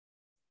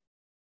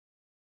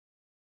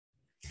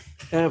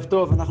ערב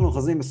טוב, אנחנו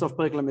אוחזים בסוף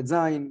פרק ל"ז,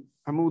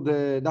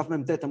 דף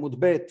מ"ט, עמוד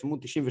ב', עמוד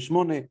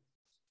 98.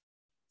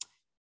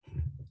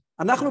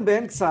 אנחנו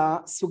באמצע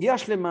סוגיה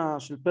שלמה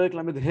של פרק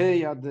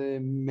ל"ה עד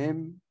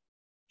מ',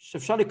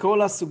 שאפשר לקרוא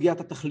לה סוגיית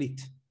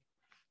התכלית.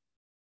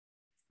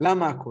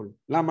 למה הכל?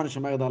 למה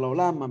הנשמה ירדה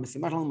לעולם? מה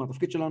המשימה שלנו? מה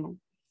התפקיד שלנו?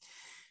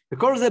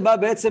 וכל זה בא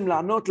בעצם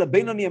לענות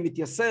לבינוני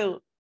המתייסר,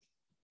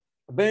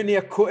 הבינוני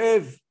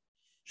הכואב,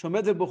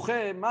 שעומד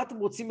ובוכה, מה אתם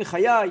רוצים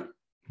מחיי?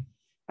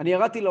 אני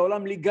ירדתי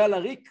לעולם לי גל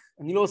הריק,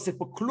 אני לא עושה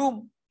פה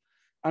כלום,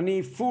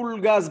 אני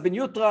פול גז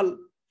בניוטרל,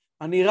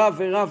 אני רב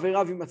ורב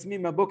ורב עם עצמי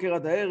מהבוקר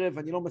עד הערב,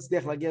 אני לא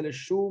מצליח להגיע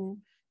לשום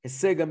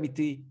הישג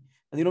אמיתי,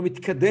 אני לא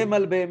מתקדם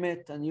על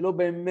באמת, אני לא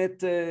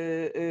באמת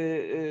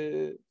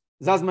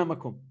זז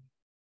מהמקום.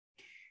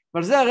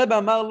 ועל זה הרב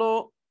אמר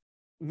לו,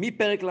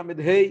 מפרק ל"ה,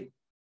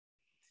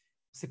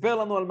 סיפר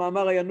לנו על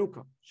מאמר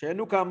הינוקה,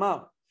 שהינוקה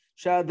אמר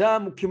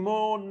שהאדם הוא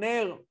כמו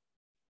נר,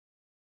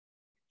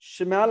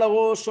 שמעל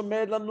הראש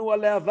עומד לנו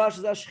הלהבה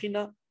שזה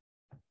השכינה,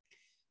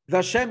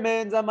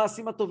 והשמן זה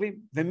המעשים הטובים.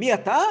 ומי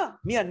אתה?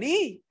 מי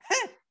אני?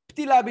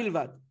 פתילה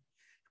בלבד.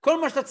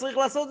 כל מה שאתה צריך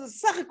לעשות זה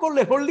סך הכל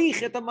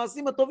להוליך את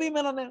המעשים הטובים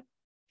אל הנר.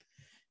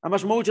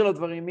 המשמעות של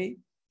הדברים היא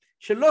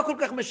שלא כל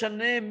כך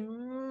משנה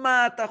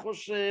מה אתה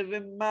חושב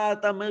ומה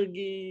אתה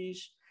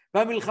מרגיש,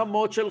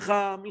 והמלחמות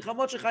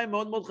שלך הן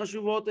מאוד מאוד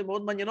חשובות, הן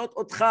מאוד מעניינות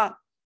אותך,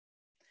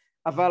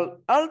 אבל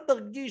אל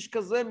תרגיש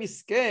כזה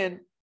מסכן,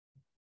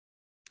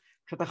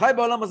 כשאתה חי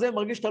בעולם הזה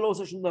מרגיש שאתה לא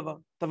עושה שום דבר.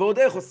 אתה ועוד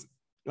איך עושה.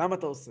 למה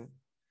אתה עושה?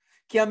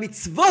 כי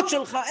המצוות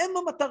שלך הם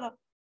המטרה.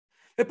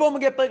 ופה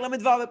מגיע פרק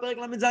ל"ו ופרק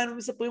ל"ז,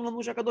 ומספרים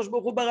לנו שהקדוש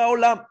ברוך הוא ברא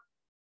עולם.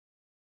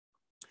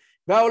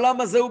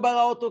 והעולם הזה הוא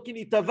ברא אותו כי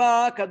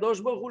נתבע הקדוש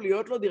ברוך הוא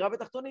להיות לו דירה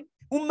בתחתונים.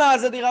 ומה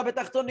זה דירה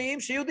בתחתונים?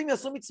 שיהודים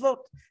יעשו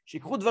מצוות.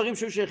 שיקחו דברים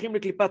שהיו שייכים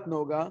לקליפת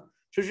נוגה,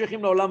 שהיו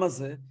שייכים לעולם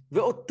הזה,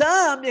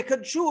 ואותם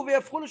יקדשו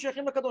ויהפכו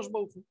לשייכים לקדוש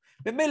ברוך הוא.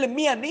 במילא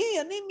מי אני?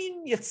 אני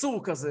מין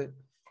יצור כזה.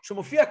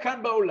 שמופיע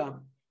כאן בעולם,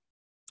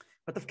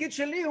 התפקיד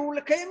שלי הוא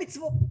לקיים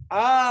מצוות.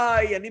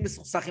 אני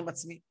מסוכסך עם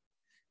עצמי.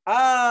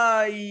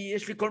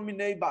 יש לי כל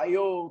מיני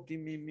בעיות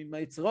עם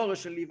היצרור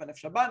שלי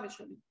והנפש הבאמי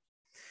שלי.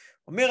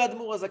 אומר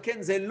האדמו"ר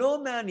הזקן, זה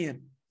לא מעניין.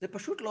 זה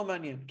פשוט לא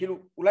מעניין. כאילו,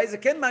 אולי זה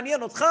כן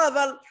מעניין אותך,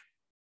 אבל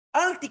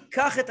אל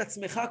תיקח את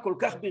עצמך כל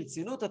כך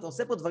ברצינות, אתה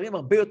עושה פה דברים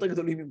הרבה יותר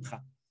גדולים ממך.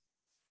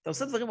 אתה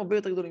עושה דברים הרבה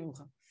יותר גדולים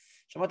ממך.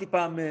 שמעתי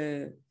פעם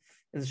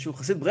איזשהו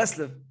חסיד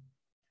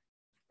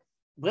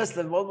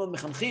ברסלב, מאוד מאוד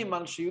מחנכים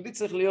על שיהודי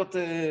צריך להיות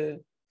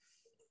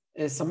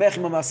שמח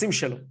עם המעשים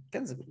שלו.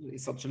 כן, זה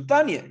יסוד של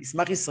ה'תניא,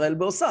 ישמח ישראל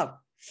בעושיו.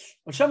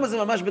 אבל שם זה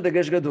ממש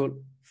בדגש גדול.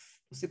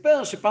 הוא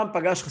סיפר שפעם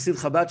פגש חסיד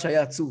חב"ד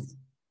שהיה עצוב.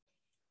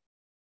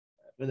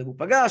 לא יודע אם הוא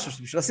פגש, או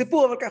בשביל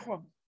הסיפור, אבל כך הוא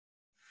אמר.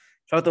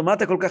 שאל אותו, מה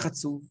אתה כל כך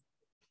עצוב?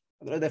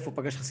 אני לא יודע איפה הוא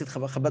פגש חסיד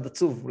חב"ד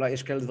עצוב, אולי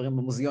יש כאלה דברים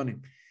במוזיאונים.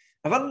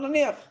 אבל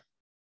נניח,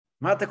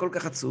 מה אתה כל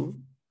כך עצוב?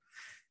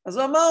 אז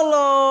הוא אמר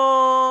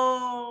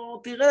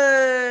לו,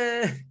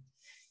 תראה,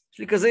 יש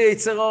לי כזה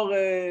יצר אור,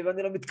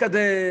 ואני לא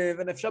מתקדם,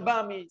 ונפש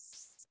הבאמי.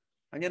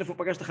 מעניין איפה הוא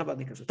פגש את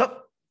החב"דניק הזה. טוב.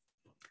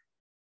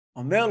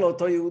 אומר לו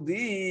אותו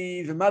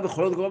יהודי, ומה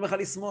בכל זאת גורם לך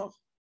לשמוח?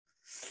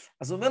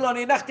 אז הוא אומר לו,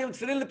 אני הנחתי עם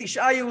תפילין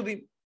ל9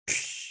 יהודים.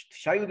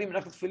 9 יהודים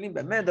הנחת תפילין,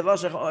 באמת דבר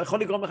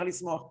שיכול לגרום לך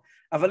לשמוח.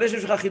 אבל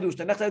יש לך חידוש,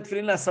 אתה הנחת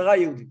תפילין ל10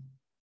 יהודים.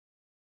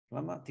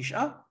 למה?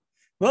 9? הוא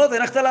אומר לו, אתה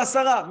הנחת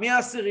ל10, מי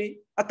העשירי?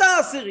 אתה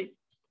העשירי.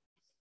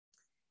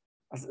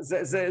 אז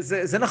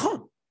זה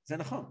נכון, זה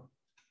נכון.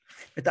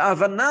 את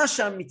ההבנה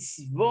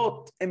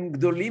שהמצוות הם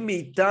גדולים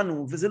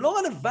מאיתנו, וזה לא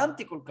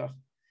רלוונטי כל כך.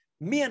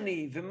 מי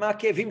אני, ומה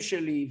הכאבים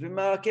שלי,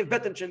 ומה הכאב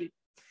בטן שלי.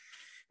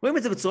 רואים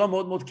את זה בצורה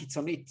מאוד מאוד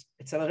קיצונית,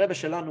 אצל הרב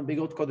שלנו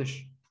באגרות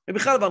קודש,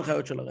 ובכלל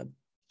בהנחיות של הרב.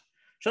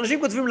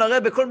 שאנשים כותבים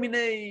לרב בכל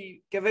מיני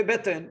כאבי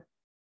בטן,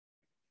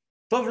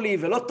 טוב לי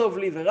ולא טוב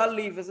לי ורע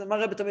לי, וזה מה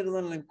הרב תמיד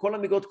אומר להם, כל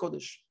המגרות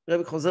קודש.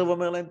 הרב חוזר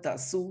ואומר להם,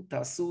 תעשו,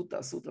 תעשו,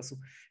 תעשו, תעשו.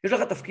 יש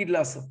לך תפקיד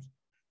לעשות.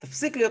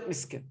 תפסיק להיות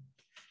מסכן.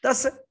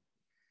 תעשה.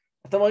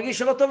 אתה מרגיש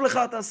שלא טוב לך,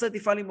 תעשה,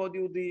 תפעל עם עוד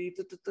יהודי,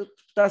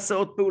 תעשה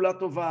עוד פעולה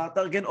טובה,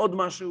 תארגן עוד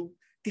משהו,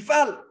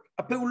 תפעל.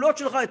 הפעולות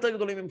שלך יותר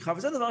גדולים ממך,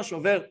 וזה דבר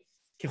שעובר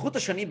כחוט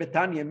השני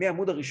בתניא,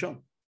 מהעמוד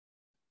הראשון.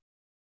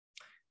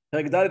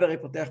 פרק ד'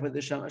 הרי פותח בזה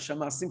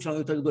שהמעשים שלנו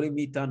יותר גדולים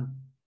מאיתנו.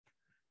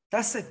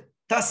 תעשה,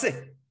 תעשה.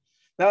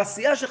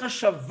 והעשייה שלך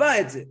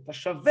שווה את זה, אתה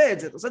שווה את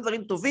זה, אתה עושה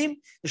דברים טובים,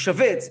 זה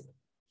שווה את זה.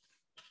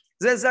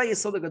 זה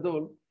היסוד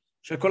הגדול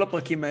של כל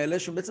הפרקים האלה,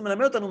 שבעצם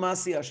מלמד אותנו מה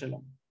העשייה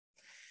שלנו.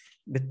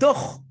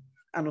 בתוך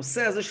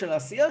הנושא הזה של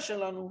העשייה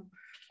שלנו,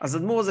 אז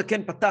האדמו"ר הזה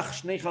כן פתח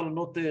 2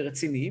 חלונות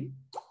רציניים.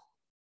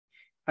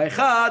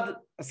 האחד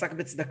עסק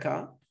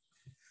בצדקה,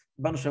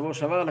 באנו שבוע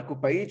שעבר על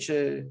הקופאית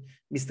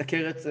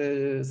שמסתכרת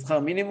שכר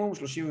מינימום,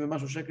 30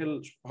 ומשהו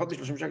שקל, פחות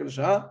מ-30 שקל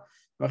לשעה,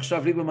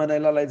 ועכשיו ליברמן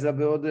העלה לה את זה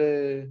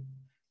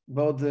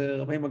בעוד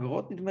 40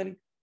 אגורות, נדמה לי.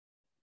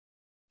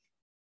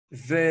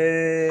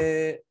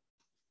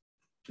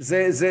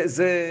 וזה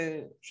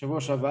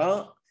שבוע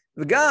שעבר,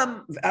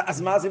 וגם,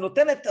 אז מה, אז היא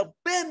נותנת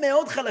הרבה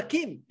מאוד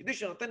חלקים, כדי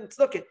שנותנת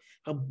צדוקה,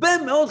 הרבה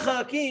מאוד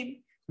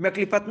חלקים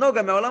מהקליפת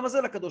נוגה, מהעולם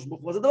הזה לקדוש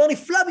ברוך הוא. זה דבר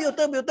נפלא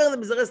ביותר ביותר, זה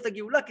מזרז את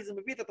הגאולה, כי זה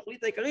מביא את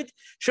התכלית העיקרית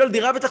של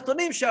דירה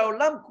בתחתונים,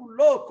 שהעולם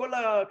כולו, כל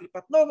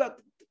הקליפת נוגה,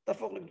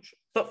 תהפוך לקדושה.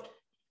 טוב.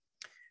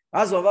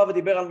 אז הוא עבר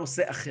ודיבר על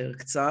נושא אחר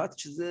קצת,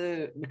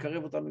 שזה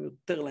מקרב אותנו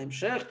יותר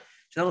להמשך,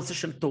 שזה הנושא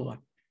של תורה.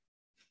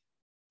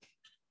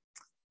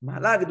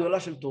 מעלה הגדולה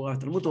של תורה,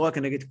 תלמוד תורה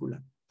כנגד כולה.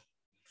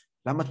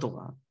 למה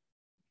תורה?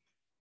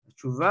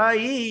 התשובה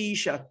היא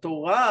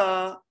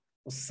שהתורה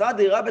עושה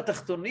דירה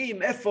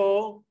בתחתונים,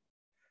 איפה?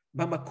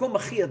 במקום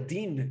הכי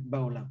עדין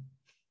בעולם.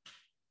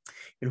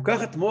 היא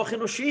לוקחת מוח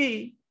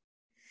אנושי,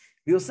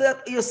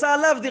 והיא עושה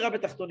עליו דירה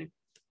בתחתונים.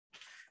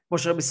 כמו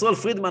שרבי ישראל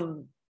פרידמן,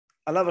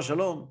 עליו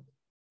השלום,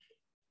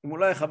 אם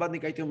אולי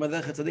חב"דניק הייתי אומר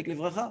דרך צדיק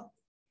לברכה,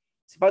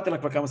 סיפרתי לה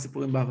כבר כמה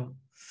סיפורים בעבר.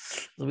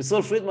 רבי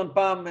ישראל פרידמן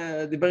פעם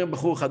דיבר עם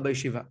בחור אחד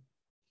בישיבה.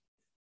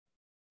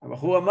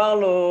 הבחור אמר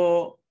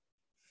לו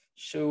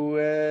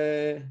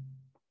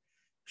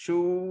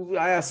שהוא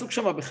היה עסוק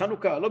שם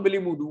בחנוכה, לא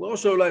בלימוד, הוא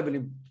ראש שלו לא היה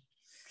בלימוד.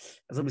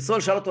 אז רבי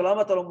ישראל שאל אותו,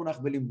 למה אתה לא מונח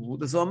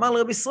בלימוד? אז הוא אמר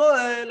לרבי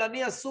ישראל,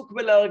 אני עסוק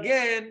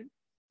בלארגן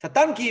את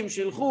הטנקים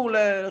שילכו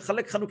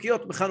לחלק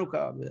חנוכיות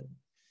בחנוכה,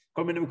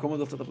 בכל מיני מקומות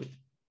בארצות הברית.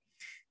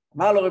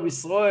 אמר לו רבי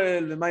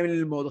ישראל, ומה אם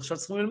ללמוד? עכשיו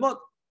צריכים ללמוד.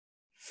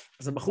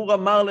 אז הבחור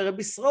אמר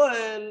לרבי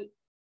ישראל,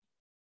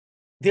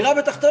 דירה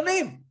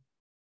בתחתונים.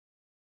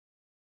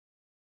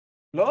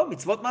 לא,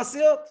 מצוות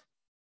מעשיות.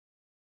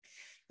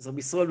 אז רבי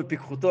ישראל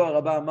בפיקחותו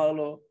הרבה אמר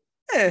לו,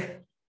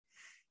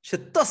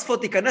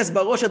 שתוספות ייכנס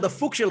בראש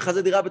הדפוק שלך,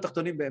 זה דירה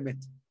בתחתונים באמת.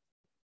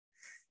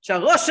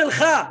 שהראש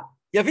שלך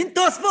יבין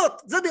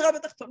תוספות, זה דירה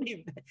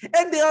בתחתונים.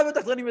 אין דירה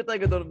בתחתונים יותר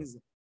גדול מזה.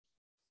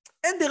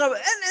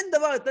 אין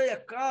דבר יותר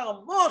יקר,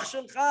 המוח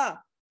שלך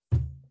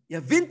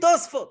יבין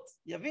תוספות,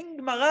 יבין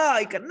גמרא,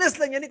 ייכנס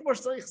לעניינים כמו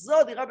שצריך,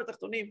 זו דירה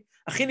בתחתונים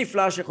הכי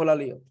נפלאה שיכולה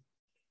להיות.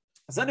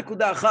 אז זו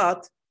נקודה אחת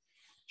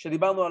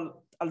שדיברנו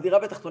על דירה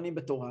בתחתונים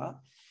בתורה,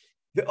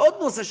 ועוד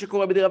נושא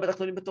שקורה בדירה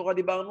בתחתונים בתורה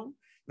דיברנו,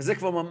 וזה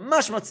כבר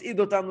ממש מצעיד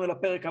אותנו אל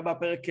הפרק הבא,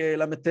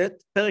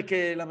 פרק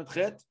למ"ח.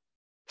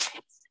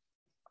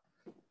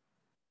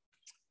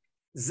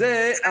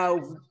 זה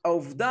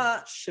העובדה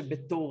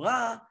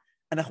שבתורה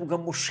אנחנו גם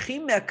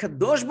מושכים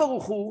מהקדוש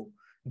ברוך הוא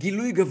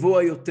גילוי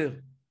גבוה יותר.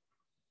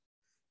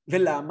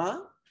 ולמה?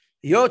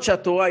 היות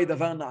שהתורה היא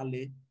דבר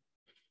נעלה,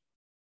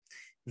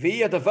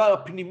 והיא הדבר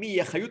הפנימי,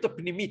 היא החיות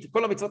הפנימית,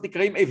 כל המצוות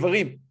נקראים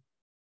איברים,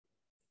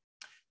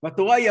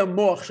 והתורה היא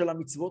המוח של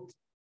המצוות,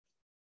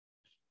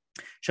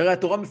 שהרי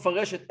התורה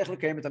מפרשת איך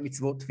לקיים את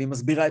המצוות, והיא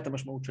מסבירה את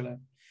המשמעות שלהם.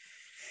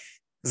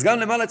 אז גם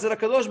למעלה אצל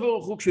הקדוש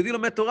ברוך הוא, כשיהודי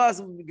לומד תורה, אז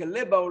הוא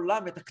מגלה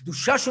בעולם את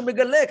הקדושה שהוא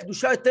מגלה,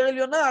 קדושה יותר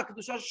עליונה,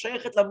 הקדושה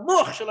ששייכת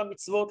למוח של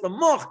המצוות,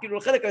 למוח, כאילו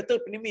לחלק היותר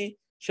פנימי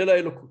של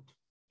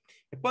האלוקות.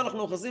 ופה אנחנו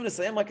אוחזים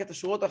לסיים רק את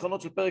השורות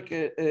האחרונות של פרק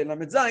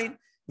למ"ז,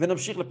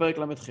 ונמשיך לפרק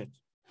למ"ח.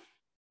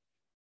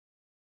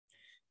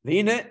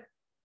 והנה,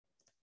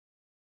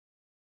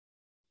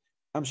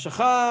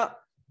 המשכה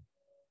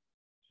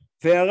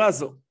והערה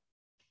זו,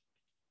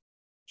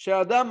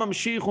 שהאדם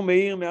ממשיך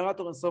ומאיר מהרת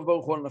אור אינסוף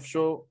ברוך הוא על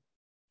נפשו,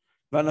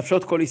 ועל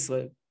נפשות כל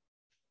ישראל.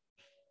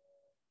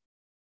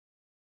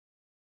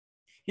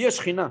 היא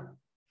השכינה.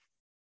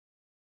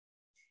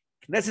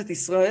 כנסת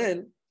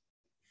ישראל,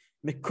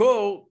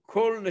 מקור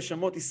כל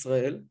נשמות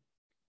ישראל,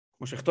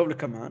 כמו שכתוב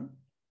לקמן,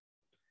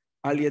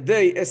 על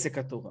ידי עסק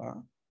התורה,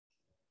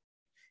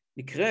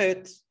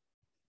 נקראת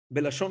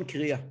בלשון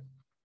קריאה.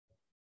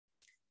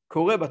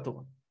 קורא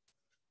בתורה.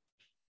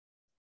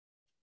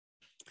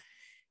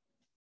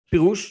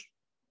 פירוש,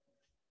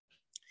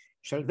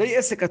 שעל ידי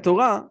עסק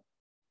התורה,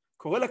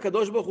 קורא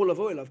לקדוש ברוך הוא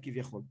לבוא אליו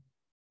כביכול.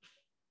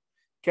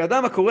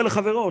 כאדם הקורא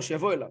לחברו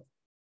שיבוא אליו.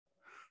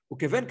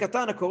 וכבן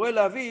קטן הקורא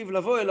לאביו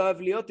לבוא אליו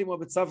להיות עמו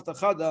בצוותא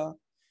חדא,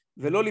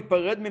 ולא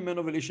להיפרד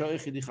ממנו ולהישאר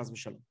יחידי חס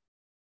ושלום.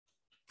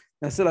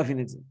 ננסה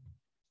להבין את זה.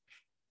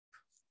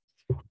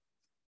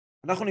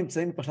 אנחנו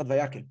נמצאים בפרשת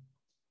ויקל.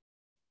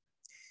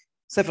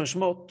 ספר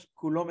שמות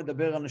כולו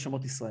מדבר על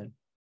נשמות ישראל.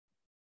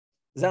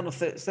 זה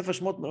הנושא, ספר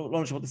שמות לא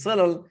על נשמות ישראל,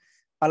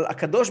 על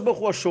הקדוש ברוך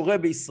הוא השורה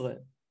בישראל.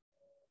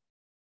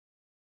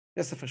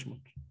 זה ספר שמות.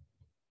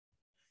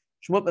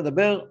 שמות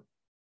מדבר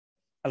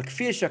על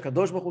כפי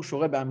שהקדוש ברוך הוא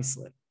שורה בעם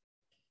ישראל.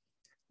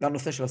 זה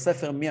הנושא של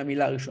הספר,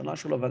 מהמילה הראשונה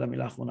שלו ועד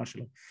המילה האחרונה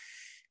שלו.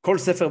 כל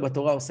ספר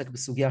בתורה עוסק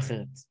בסוגיה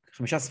אחרת.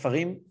 5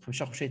 ספרים,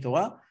 5 חומשי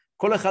תורה,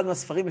 כל אחד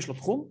מהספרים יש לו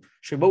תחום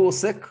שבו הוא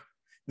עוסק,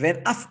 ואין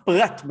אף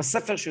פרט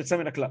בספר שיוצא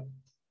מן הכלל.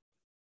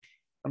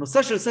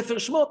 הנושא של ספר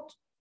שמות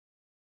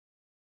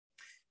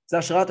זה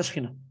השראת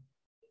השכינה.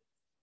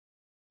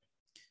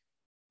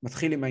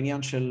 מתחיל עם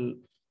העניין של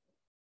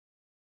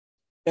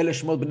אלה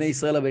שמות בני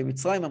ישראל הבאים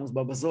מצרים,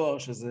 המוסבר בזוהר,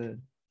 שזה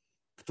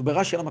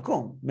כתובה של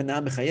המקום,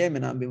 מנעם בחייהם,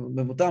 מנעם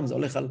במותם, זה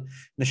הולך על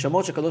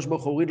נשמות שקדוש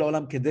ברוך הוא הוריד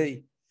לעולם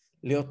כדי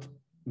להיות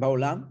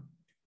בעולם,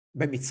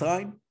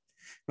 במצרים,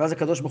 ואז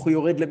הקדוש ברוך הוא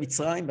יורד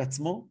למצרים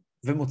בעצמו,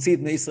 ומוציא את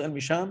בני ישראל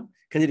משם,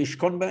 כדי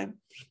לשכון בהם.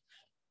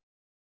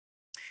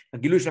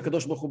 הגילוי של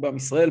הקדוש ברוך הוא בעם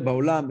ישראל,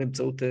 בעולם,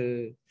 באמצעות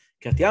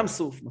קריאת ים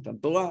סוף, מתן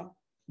תורה,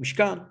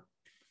 משכן.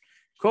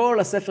 כל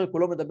הספר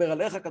כולו מדבר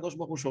על איך הקדוש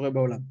ברוך הוא שורה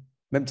בעולם,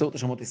 באמצעות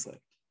נשמות ישראל.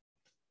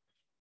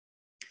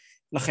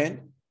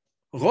 לכן,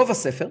 רוב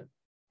הספר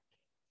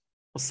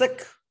עוסק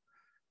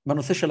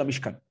בנושא של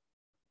המשכן.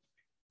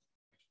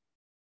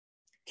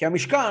 כי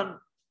המשכן,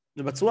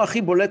 זה בצורה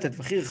הכי בולטת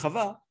והכי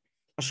רחבה,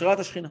 השראת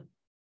השכינה.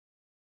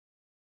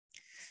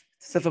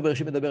 ספר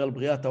בראשית מדבר על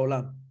בריאת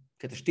העולם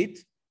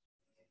כתשתית,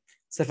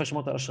 ספר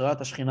שמות על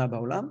השראת השכינה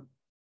בעולם,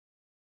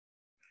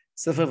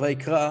 ספר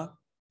ויקרא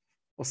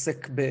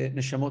עוסק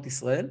בנשמות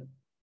ישראל,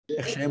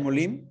 איך שהם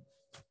עולים,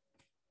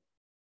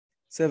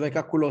 ספר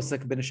ויקרא כולו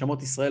עוסק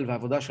בנשמות ישראל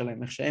והעבודה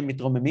שלהם, איך שהם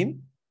מתרוממים,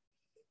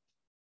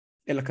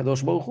 אל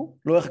הקדוש ברוך הוא,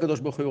 לא איך הקדוש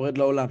ברוך הוא יורד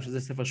לעולם, שזה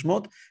ספר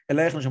שמות,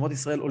 אלא איך נשמות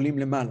ישראל עולים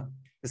למעלה,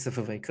 זה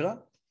ספר ויקרא.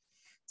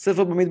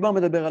 ספר במדבר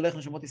מדבר על איך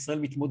נשמות ישראל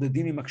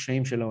מתמודדים עם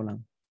הקשיים של העולם.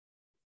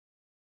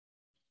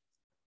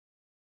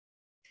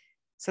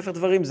 ספר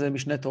דברים זה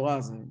משנה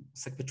תורה, זה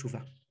עוסק בתשובה.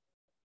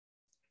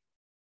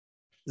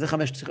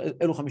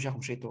 אלו 5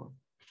 חומשי תורה.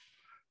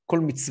 כל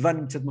מצווה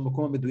נמצאת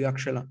במקום המדויק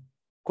שלה.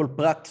 כל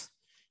פרט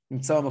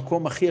נמצא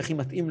במקום הכי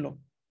מתאים לו.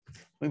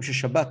 רואים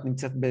ששבת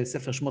נמצאת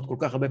בספר שמות כל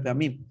כך הרבה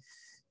פעמים,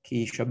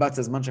 כי שבת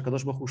זה זמן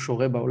שהקדוש ברוך הוא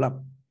שורה בעולם.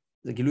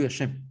 זה גילוי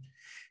השם.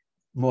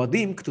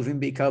 מועדים כתובים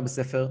בעיקר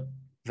בספר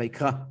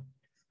ויקרא,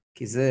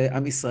 כי זה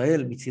עם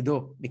ישראל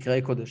מצידו,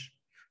 מקראי קודש.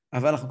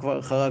 אבל אנחנו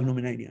כבר חרגנו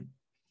מן העניין.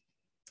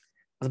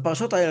 אז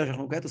הפרשות האלה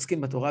שאנחנו כעת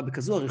עוסקים בתורה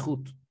בכזו אריכות,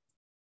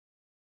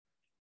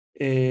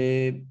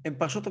 הן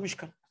פרשות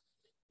המשכן.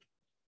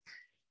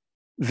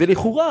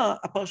 ולכאורה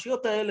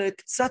הפרשיות האלה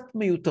קצת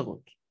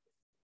מיותרות.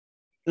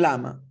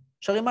 למה?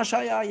 שהרי מה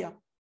שהיה היה.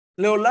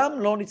 לעולם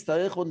לא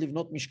נצטרך עוד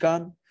לבנות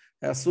משכן,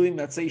 עשוי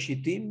מעצי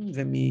שיטים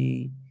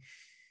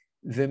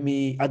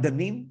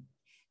ומעדנים,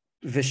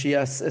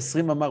 ושיהיה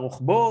 20 אמה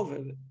רוחבו,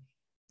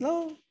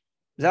 לא,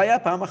 זה היה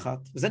פעם אחת,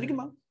 וזה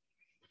נגמר.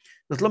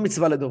 זאת לא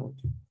מצווה לדורות.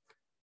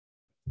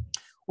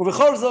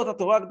 ובכל זאת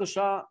התורה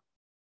הקדושה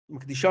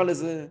מקדישה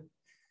לזה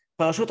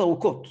פרשות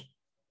ארוכות.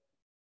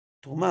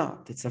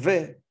 תרומה, תצווה,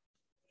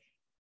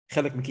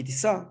 חלק מכי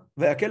תישא,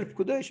 ויקל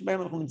פקודי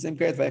שבהם אנחנו נמצאים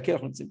כעת, ויקל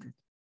אנחנו נמצאים כעת.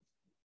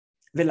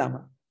 ולמה?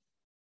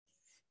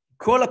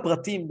 כל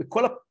הפרטים,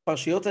 בכל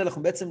הפרשיות האלה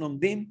אנחנו בעצם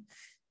לומדים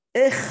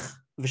איך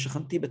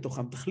ושכנתי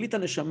בתוכם. תכלית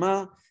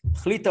הנשמה,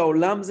 תכלית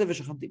העולם זה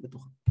ושכנתי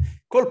בתוכם.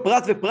 כל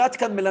פרט ופרט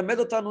כאן מלמד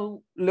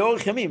אותנו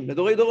לאורך ימים,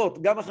 לדורי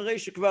דורות, גם אחרי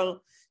שכבר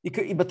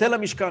ייבטל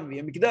המשכן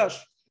ויהיה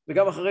מקדש,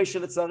 וגם אחרי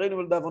שלצערנו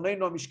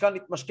ולדאבוננו המשכן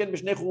יתמשכן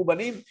בשני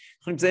חורבנים,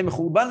 אנחנו נמצאים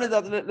מחורבן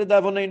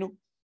לדאבוננו.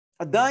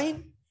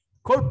 עדיין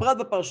כל פרט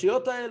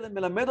בפרשיות האלה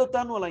מלמד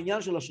אותנו על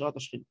העניין של השראת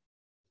השכינה.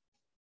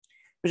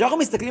 כשאנחנו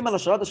מסתכלים על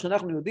השראת השכינה,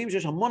 אנחנו יודעים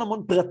שיש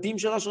המון פרטים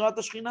של השראת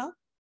השכינה,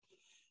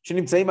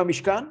 שנמצאים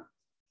במשכן,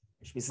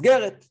 יש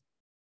מסגרת,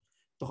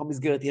 בתוך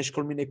המסגרת יש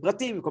כל מיני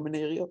פרטים וכל מיני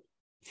יריות.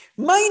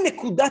 מהי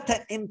נקודת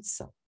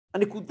האמצע?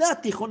 הנקודה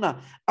התיכונה,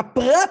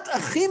 הפרט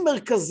הכי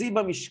מרכזי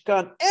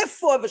במשכן,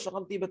 איפה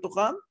ושכנתי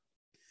בתוכם?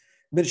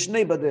 בין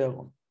שני בדי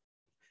ארון.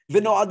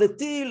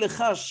 ונועדתי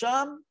לך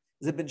שם,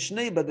 זה בין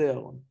שני בדי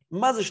ארון.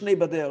 מה זה שני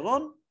בדי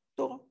ארון?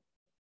 תורה.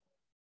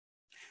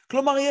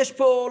 כלומר, יש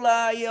פה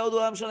אולי עוד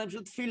עולם שלם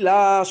של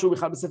תפילה, שהוא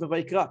בכלל בספר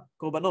ויקרא,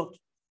 קורבנות.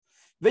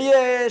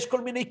 ויש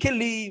כל מיני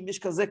כלים, יש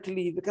כזה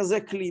כלי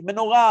וכזה כלי,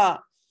 מנורה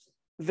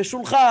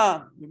ושולחן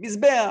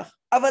ומזבח,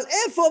 אבל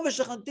איפה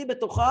ושכנתי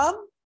בתוכם?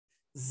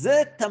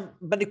 זה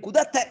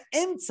בנקודת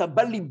האמצע,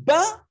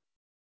 בליבה,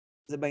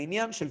 זה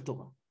בעניין של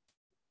תורה.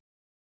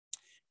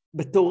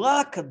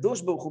 בתורה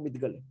הקדוש ברוך הוא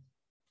מתגלה.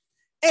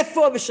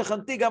 איפה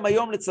ושכנתי גם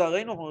היום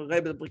לצערנו, אנחנו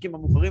נראה בפרקים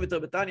המאוחרים יותר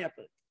בתניא,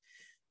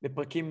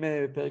 בפרקים,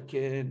 פרק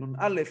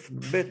נ"א,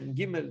 נ"ב,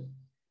 נ"ג,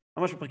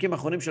 ממש בפרקים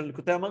האחרונים של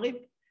ליקוטי המרים,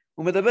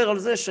 הוא מדבר על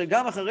זה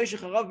שגם אחרי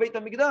שחרב בית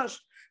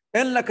המקדש,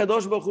 אין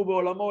לקדוש ברוך הוא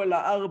בעולמו אלא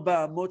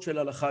 4 אמות של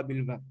הלכה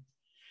בלבד.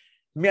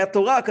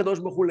 מהתורה הקדוש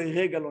ברוך הוא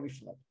לרגע לא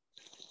נפרד.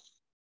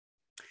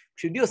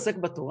 כשאני עוסק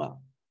בתורה,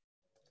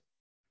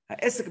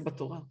 העסק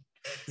בתורה,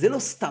 זה לא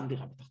סתם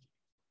דירה בתחתונה.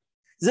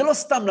 זה לא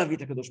סתם להביא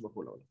את הקדוש ברוך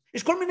הוא לעולם.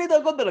 יש כל מיני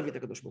דרגות בלהביא את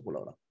הקדוש ברוך הוא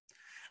לעולם.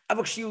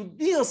 אבל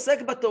כשיהודי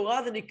עוסק בתורה,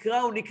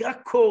 הוא נקרא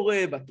קורא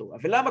בתורה.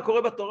 ולמה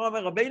קורא בתורה,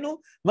 אומר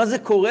רבינו? מה זה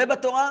קורא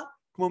בתורה?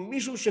 כמו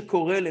מישהו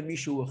שקורא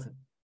למישהו אחר.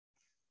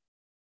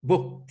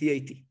 בוא, תהיה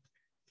איתי.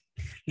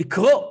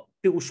 לקרוא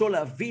פירושו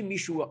להביא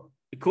מישהו,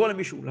 לקרוא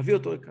למישהו, להביא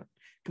אותו לכאן.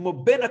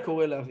 כמו בן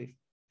הקורא לאביו.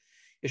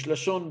 יש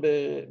לשון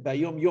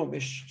ביום יום,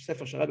 יש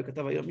ספר שרבי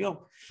כתב היום יום,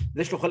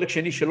 ויש לו חלק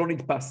שני שלא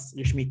נדפס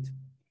רשמית.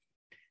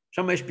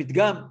 שם יש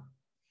פתגם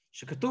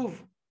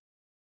שכתוב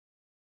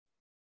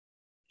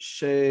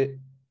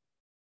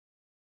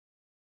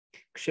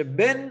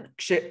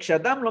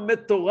כשאדם לומד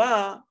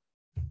תורה,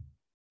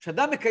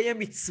 כשאדם מקיים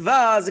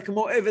מצווה זה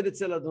כמו עבד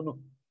אצל אדונו.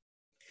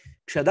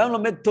 כשאדם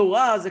לומד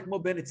תורה זה כמו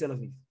בן אצל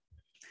אביו.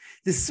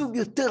 זה סוג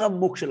יותר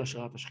עמוק של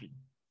השראת השכינה.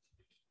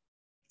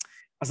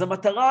 אז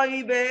המטרה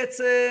היא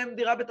בעצם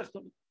דירה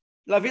בתחתונה,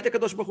 להביא את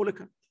הקדוש ברוך הוא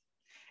לכאן.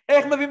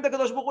 איך מביאים את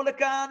הקדוש ברוך הוא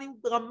לכאן? עם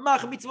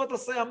רמ"ח מצוות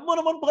עשה,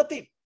 המון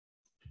פרטים.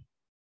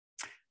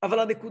 אבל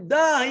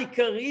הנקודה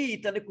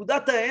העיקרית,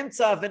 הנקודת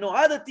האמצע,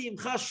 ונועדתי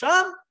עמך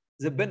שם,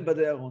 זה בין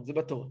בדי ארון, זה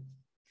בתורה.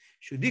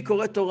 כשיהודי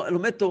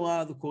לומד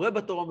תורה, הוא קורא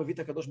בתורה, מביא את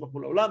הקדוש ברוך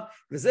הוא לעולם,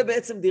 וזה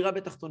בעצם דירה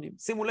בתחתונים.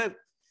 שימו לב,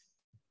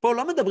 פה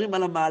לא מדברים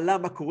על המעלה,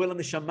 מה קורה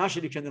לנשמה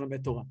שלי כשאני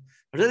לומד תורה.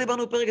 על זה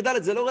דיברנו בפרק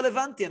ד', זה לא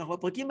רלוונטי, אנחנו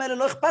בפרקים האלה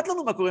לא אכפת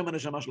לנו מה קורה עם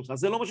הנשמה שלך,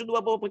 זה לא מה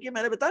שדובר פה בפרקים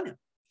האלה בתניא.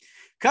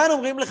 כאן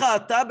אומרים לך,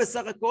 אתה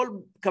בסך הכל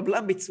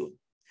קבלן ביצוע.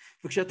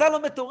 וכשאתה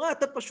לומד תורה,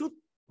 אתה פשוט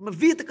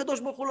מביא את הקדוש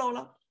ברוך הוא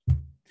לעולם.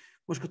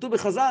 כמו שכתוב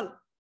בחז"ל,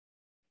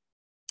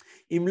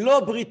 אם לא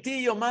בריתי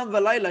יומם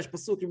ולילה, יש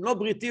פסוק, אם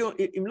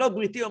לא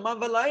בריתי יומם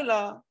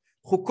ולילה,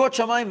 חוקות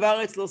שמיים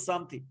וארץ לא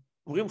שמתי.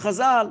 אומרים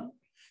חז"ל,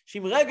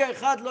 שאם רגע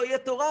אחד לא יהיה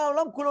תורה,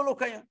 העולם כולו לא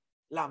קיים.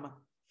 למה?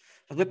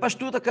 אז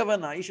בפשטות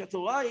הכוונה היא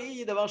שהתורה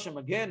היא דבר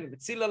שמגן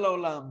ומציל על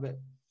העולם,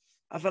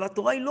 אבל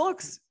התורה היא לא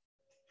רק זה.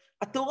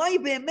 התורה היא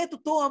באמת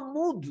אותו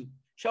עמוד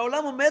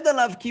שהעולם עומד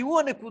עליו, כי הוא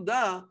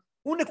הנקודה,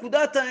 הוא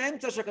נקודת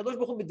האמצע שהקדוש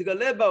ברוך הוא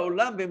מתגלה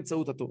בעולם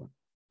באמצעות התורה.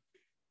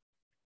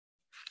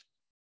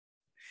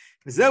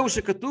 וזהו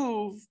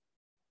שכתוב,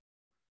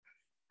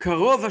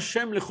 קרוב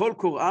השם לכל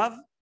קוראיו,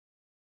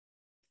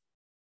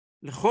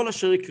 לכל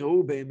אשר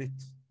יקראו באמת.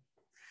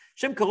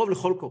 השם קרוב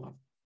לכל קוראיו.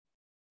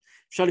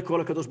 אפשר לקרוא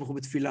לקדוש ברוך הוא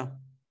בתפילה.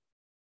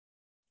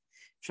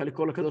 אפשר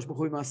לקרוא לקדוש ברוך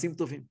הוא במעשים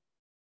טובים.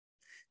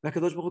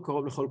 והקדוש ברוך הוא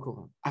קרוב לכל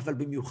קוראיו. אבל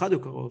במיוחד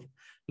הוא קרוב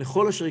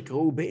לכל אשר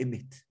יקראו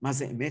באמת. מה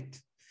זה אמת?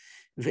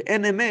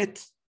 ואין אמת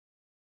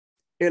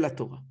אלא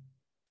תורה.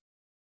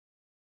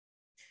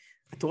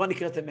 התורה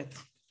נקראת אמת.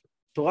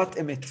 תורת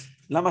אמת.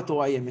 למה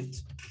התורה היא אמת?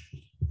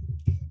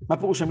 מה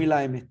פירוש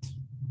המילה אמת?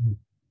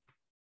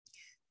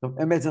 טוב,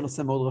 אמת זה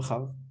נושא מאוד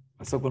רחב.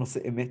 נעסוק בנושא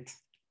אמת.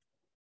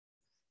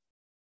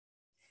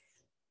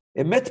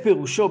 אמת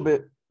פירושו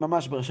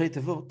ממש בראשי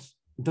תיבות,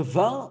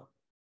 דבר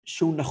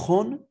שהוא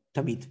נכון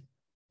תמיד.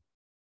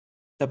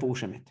 זה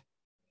פירוש אמת.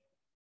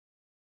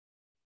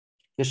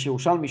 יש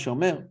ירושלמי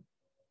שאומר,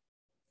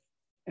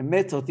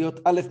 אמת זה אותיות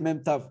א'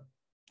 מ' ת'.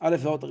 א'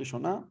 זה האות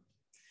הראשונה,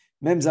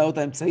 מ' זה האות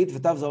האמצעית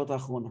ות' זה האות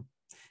האחרונה.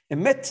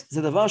 אמת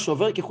זה דבר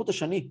שעובר כחוט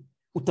השני,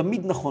 הוא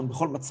תמיד נכון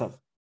בכל מצב.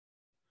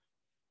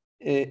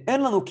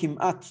 אין לנו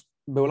כמעט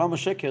בעולם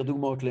השקר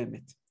דוגמאות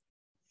לאמת.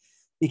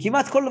 כי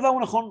כמעט כל דבר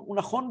הוא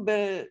נכון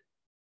בכל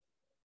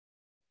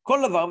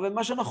דבר,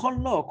 ומה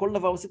שנכון לא, כל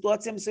דבר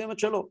בסיטואציה מסוימת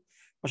שלו.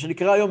 מה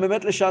שנקרא היום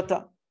אמת לשעתה.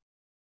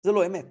 זה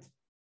לא אמת.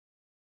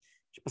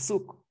 יש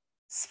פסוק,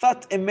 שפת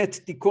אמת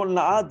תיכון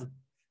לעד,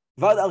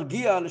 ועד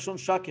ארגיע לשון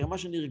שקר, מה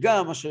שנרגע,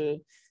 מה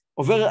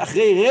שעובר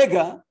אחרי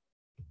רגע,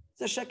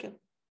 זה שקר.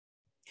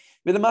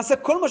 ולמעשה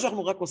כל מה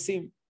שאנחנו רק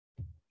עושים,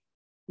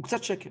 הוא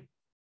קצת שקר.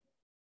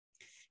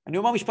 אני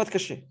אומר משפט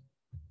קשה.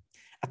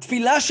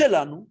 התפילה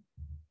שלנו,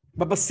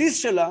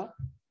 בבסיס שלה,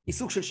 היא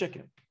סוג של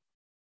שקר.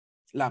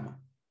 למה?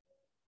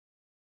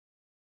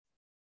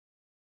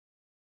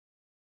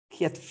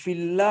 כי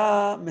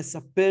התפילה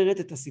מספרת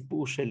את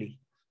הסיפור שלי.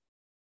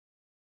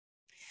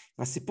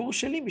 והסיפור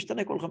שלי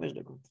משתנה כל 5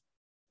 דקות.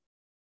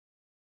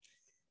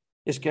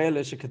 יש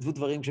כאלה שכתבו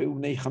דברים כשהיו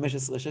בני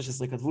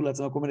 15-16, כתבו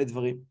לעצמם כל מיני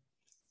דברים.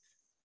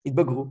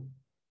 התבגרו.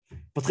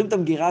 פותחים את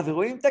המגירה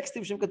ורואים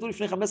טקסטים שהם כתבו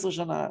לפני 15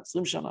 שנה,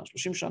 20 שנה,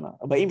 30 שנה,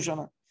 40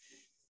 שנה.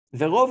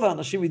 ורוב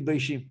האנשים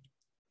מתביישים.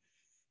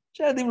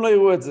 שהילדים לא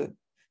יראו את זה.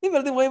 אם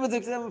ילדים רואים את זה,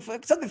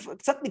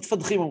 קצת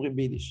מתפדחים, אומרים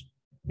ביידיש.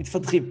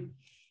 מתפדחים.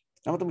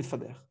 למה אתה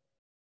מתפדח?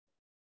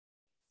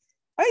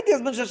 הייתי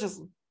אז בן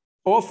 16.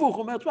 או הפוך,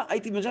 אומר, תשמע,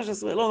 הייתי בן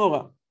 16, לא נורא.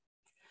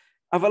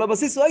 אבל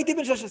הבסיס הוא הייתי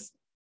בן 16.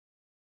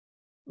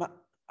 מה?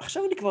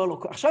 עכשיו אני כבר לא,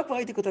 עכשיו כבר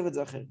הייתי כותב את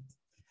זה אחרת.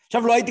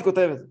 עכשיו לא הייתי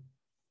כותב את זה.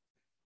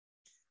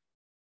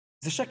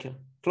 זה שקר.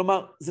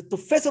 כלומר, זה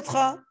תופס אותך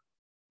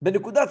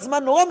בנקודת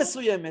זמן נורא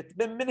מסוימת,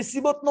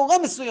 בנסיבות נורא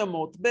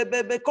מסוימות,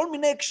 בכל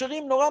מיני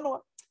הקשרים נורא.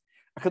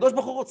 הקדוש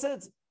ברוך הוא רוצה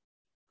את זה.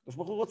 הקדוש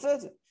ברוך הוא רוצה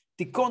את זה.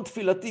 תיקון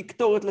תפילתי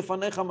כתורת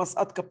לפניך,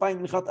 משאת כפיים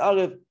מנחת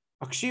ערב,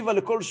 הקשיבה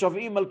לכל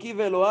שבעים מלכי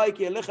ואלוהי,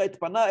 כי אליך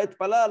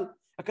אתפלל.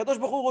 הקדוש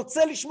ברוך הוא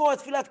רוצה לשמוע את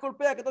תפילת כל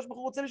פה, הקדוש ברוך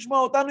הוא רוצה לשמוע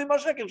אותנו עם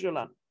השקר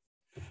שלנו.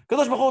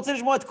 הקדוש ברוך הוא רוצה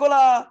לשמוע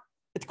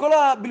את כל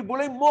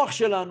הבלבולי מוח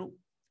שלנו.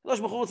 הקדוש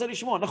ברוך הוא רוצה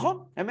לשמוע,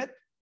 נכון? אמת?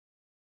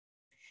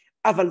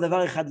 אבל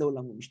דבר אחד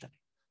לעולם הוא משתנה.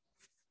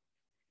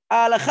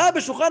 ההלכה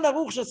בשולחן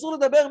ערוך שאסור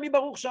לדבר מי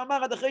ברוך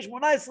שאמר עד אחרי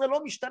 18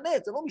 לא משתנה,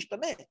 זה לא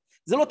משתנה.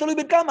 זה לא תלוי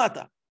בין כמה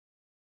אתה.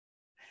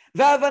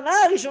 וההבנה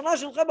הראשונה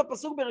שלך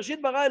בפסוק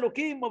בראשית ברא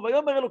אלוקים, או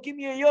ויאמר אלוקים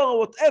יהיה יור,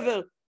 או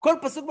whatever, כל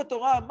פסוק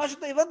בתורה, מה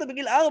שאתה הבנת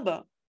בגיל 4,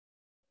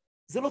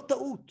 זה לא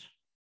טעות.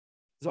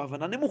 זו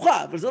הבנה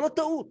נמוכה, אבל זו לא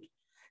טעות.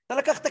 אתה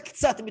לקחת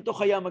קצת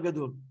מתוך הים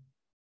הגדול.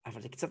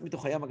 אבל זה קצת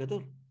מתוך הים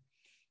הגדול.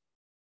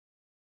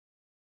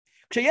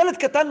 כשילד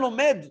קטן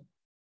לומד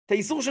את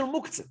האיסור של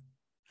מוקצה,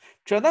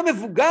 כשאדם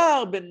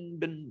מבוגר,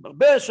 בין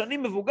הרבה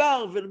שנים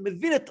מבוגר,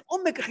 ומבין את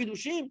עומק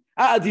החידושים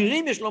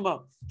האדירים, יש לומר,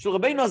 של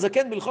רבינו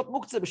הזקן בהלכות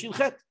מוקצה בש"ח.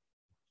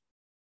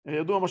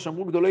 ידוע מה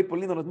שאמרו גדולי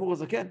פולין על אדמו"ר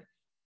הזקן,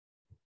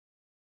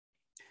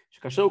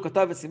 שכאשר הוא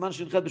כתב את סימן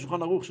ש"ח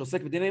בשולחן ערוך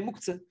שעוסק בדיני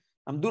מוקצה,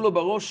 עמדו לו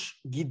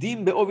בראש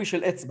גידים בעובי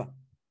של אצבע.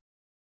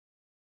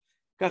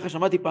 ככה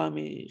שמעתי פעם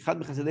מאחד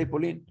מחסידי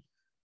פולין,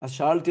 אז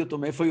שאלתי אותו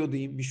מאיפה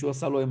יודעים, מישהו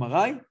עשה לו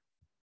MRI?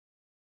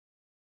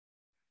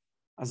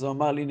 אז הוא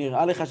אמר לי,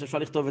 נראה לך שאפשר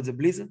לכתוב את זה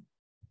בלי זה?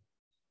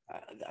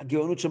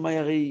 הגאונות שמאי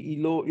הרי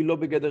היא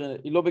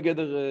לא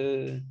בגדר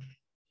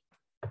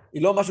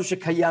היא לא משהו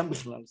שקיים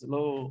בכלל,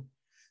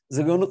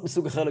 זה גאונות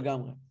מסוג אחר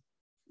לגמרי.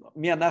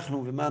 מי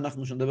אנחנו ומה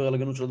אנחנו שנדבר על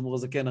הגאונות של האדמו"ר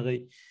הזקן,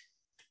 הרי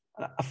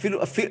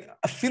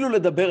אפילו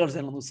לדבר על זה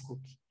אין לנו זכות.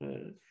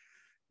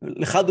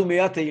 לך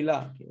דומיה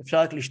תהילה, אפשר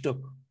רק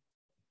לשתוק.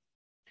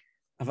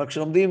 אבל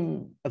כשלומדים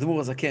האדמו"ר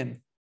הזקן,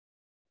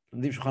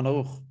 לומדים שולחן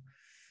ערוך,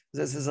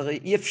 זה הרי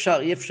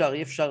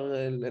אי אפשר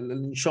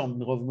לנשום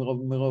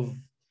מרוב.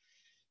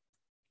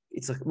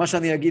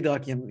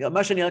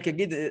 מה שאני רק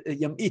אגיד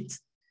ימעיט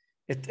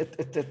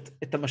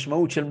את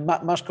המשמעות של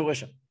מה שקורה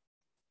שם.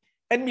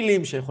 אין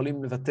מילים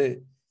שיכולים לבטא,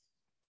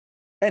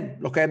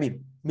 לא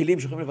קיימים, מילים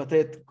שיכולים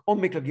לבטא את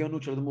עומק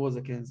הגאונות של האדמו"ר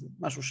הזקן, זה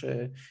משהו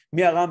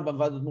מהרמב"ם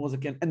ועד האדמו"ר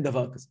הזקן אין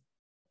דבר כזה.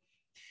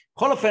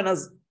 בכל אופן,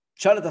 אז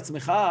תשאל את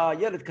עצמך,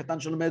 ילד קטן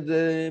שלומד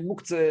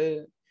מוקצה,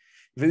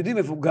 ויהודי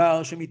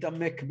מבוגר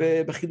שמתעמק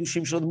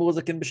בחידושים של האדמו"ר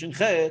הזקן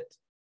בש"ח,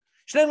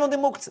 שניהם לומדים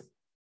מוקצה.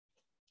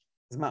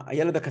 אז מה,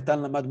 הילד הקטן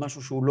למד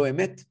משהו שהוא לא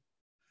אמת?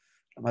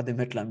 למד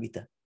אמת לאמיתה.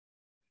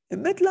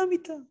 אמת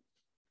לאמיתה.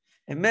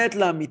 אמת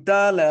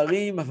לאמיתה,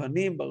 להרים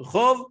אבנים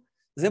ברחוב,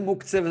 זה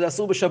מוקצה וזה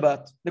אסור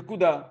בשבת,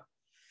 נקודה.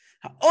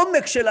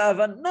 העומק של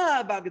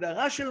ההבנה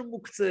בהגדרה של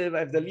מוקצה,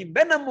 וההבדלים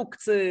בין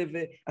המוקצה,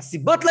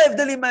 והסיבות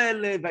להבדלים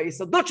האלה,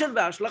 והיסודות של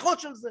וההשלכות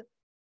של זה,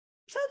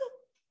 בסדר.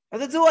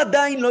 אז את זה הוא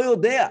עדיין לא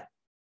יודע.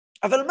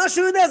 אבל מה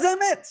שהוא יודע זה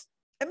אמת.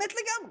 אמת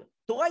לגמרי.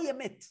 תורה היא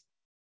אמת.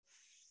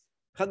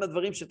 אחד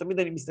מהדברים שתמיד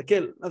אני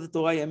מסתכל, מה זה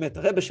תורה היא אמת?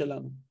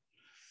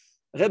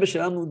 הרבי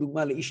שלנו הוא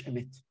דוגמה לאיש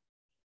אמת.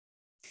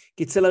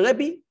 כי אצל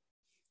הרבי,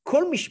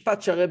 כל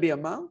משפט שהרבי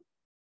אמר,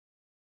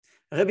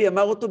 הרבי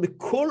אמר אותו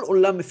בכל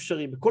עולם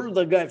אפשרי, בכל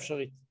דרגה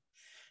אפשרית.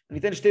 אני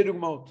אתן שתי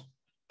דוגמאות.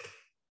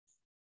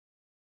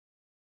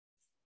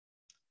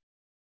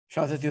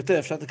 אפשר לתת יותר,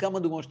 אפשר לתת כמה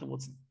דוגמאות שאתם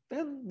רוצים.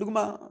 תן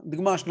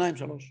דוגמה 2-3.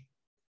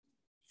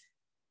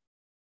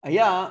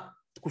 היה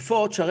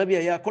תקופות שהרבי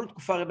היה, כל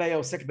תקופה הרבי היה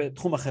עוסק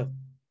בתחום אחר,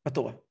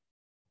 בתורה.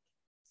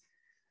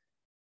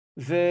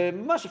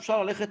 וממש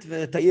אפשר ללכת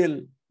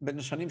ולטייל בין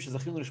השנים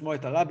שזכינו לשמוע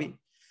את הרבי,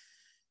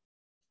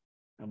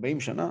 40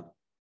 שנה,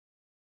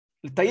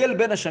 לטייל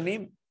בין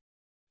השנים,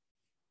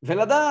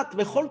 ולדעת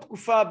בכל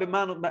תקופה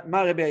במה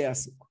הרבי היה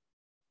עסוק.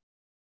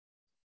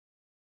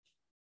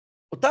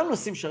 אותם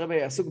נושאים שהרבי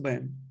היה עסוק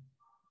בהם,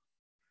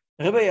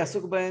 הרבי היה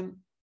עסוק בהם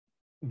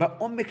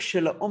בעומק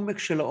של העומק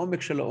של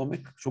העומק של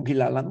העומק, שהוא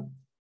גילה לנו,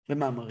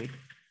 במאמרים.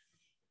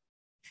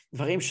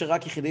 דברים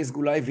שרק יחידי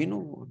סגולה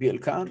הבינו, רבי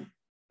אלקן,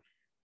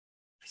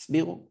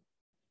 הסבירו.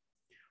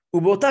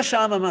 ובאותה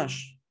שעה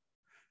ממש,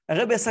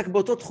 הרבי עסק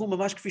באותו תחום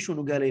ממש כפי שהוא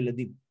נוגע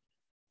לילדים.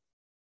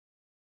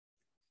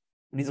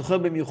 אני זוכר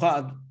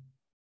במיוחד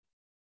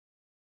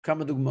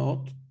כמה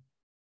דוגמאות.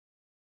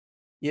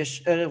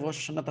 יש ערב ראש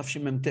השנה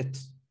תשמ"ט.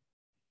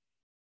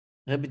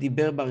 הרבי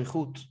דיבר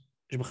באריכות,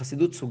 יש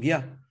בחסידות סוגיה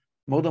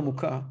מאוד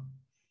עמוקה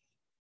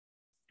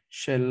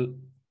של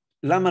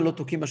למה לא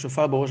תוקעים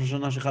בשופר בראש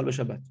השנה שחל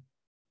בשבת.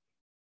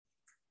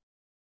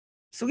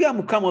 סוגיה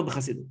עמוקה מאוד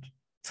בחסידות.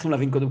 צריכים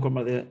להבין קודם כל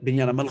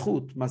בעניין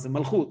המלכות, מה זה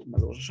מלכות, מה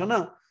זה ראש השנה,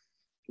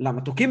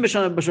 למה תוקעים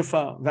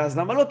בשופר, ואז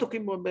למה לא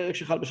תוקעים בערב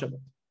שחל בשבת.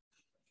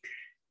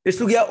 יש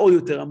סוגיה עוד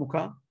יותר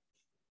עמוקה.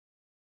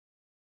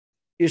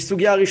 יש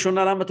סוגיה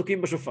הראשונה, למה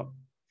תוקעים בשופר.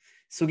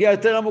 סוגיה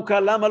יותר עמוקה,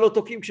 למה לא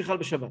תוקעים כשחל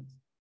בשבת.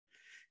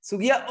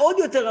 סוגיה עוד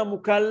יותר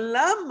עמוקה,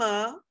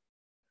 למה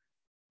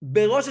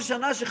בראש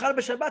השנה שחל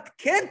בשבת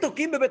כן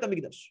תוקעים בבית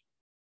המקדש.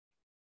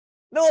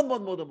 מאוד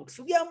מאוד מאוד עמוק.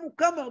 סוגיה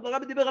עמוקה מאוד,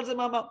 הרבי דיבר על זה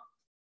מאמר.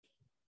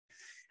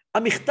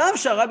 המכתב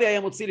שהרבי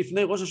היה מוציא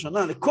לפני ראש השנה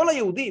לכל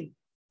היהודים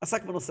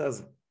עסק בנושא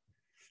הזה.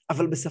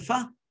 אבל בשפה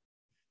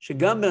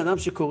שגם בן אדם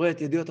שקורא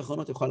את ידיעות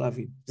אחרונות יוכל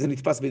להבין. זה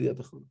נתפס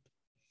בידיעות אחרונות.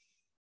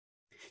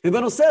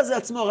 ובנושא הזה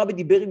עצמו הרבי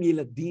דיבר עם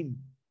ילדים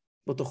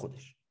באותו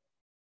חודש.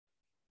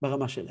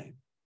 ברמה שלהם.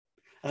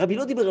 הרבי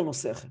לא דיבר על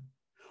נושא אחר.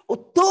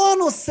 אותו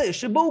נושא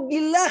שבו הוא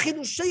גילה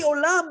חידושי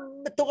עולם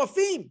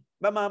מטורפים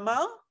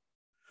במאמר,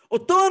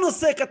 אותו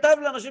הנושא כתב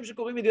לאנשים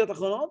שקוראים ידיעות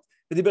אחרונות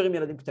ודיבר עם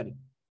ילדים קטנים.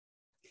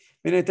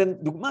 והנה אתן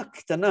דוגמה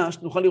קטנה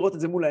שנוכל לראות את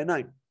זה מול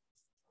העיניים.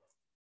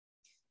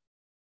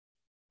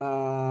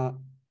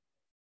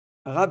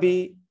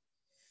 הרבי,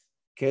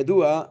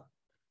 כידוע,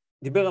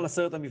 דיבר על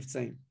 10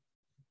 המבצעים.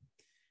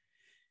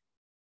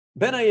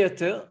 בין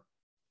היתר,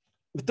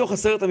 בתוך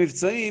 10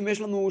 המבצעים יש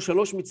לנו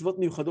 3 מצוות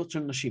מיוחדות של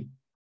נשים,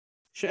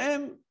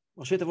 שהן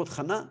ראשי תיבות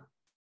חנה,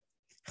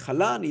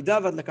 חלה, נידה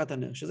והדלקת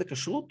הנר, שזה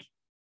כשרות,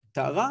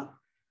 טהרה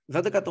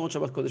והדלקת נרות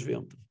שבת קודש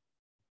ויום טוב.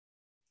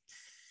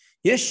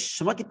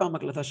 שמעתי פעם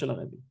הקלטה של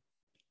הרבי.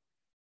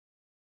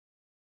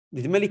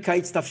 נדמה לי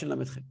קיץ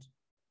תשל"ח.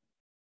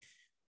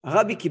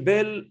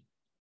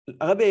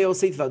 הרבי היה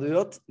עושה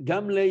התוועדויות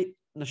גם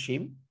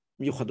לנשים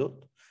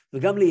מיוחדות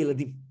וגם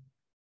לילדים.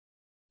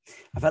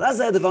 אבל אז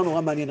היה דבר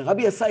נורא מעניין.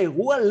 הרבי עשה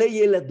אירוע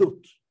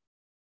לילדות.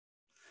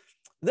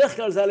 בדרך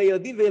כלל זה היה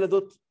לילדים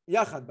וילדות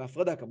יחד,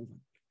 בהפרדה כמובן.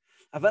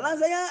 אבל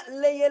אז היה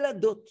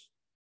לילדות.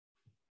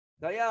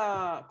 זה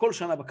היה כל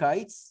שנה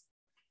בקיץ,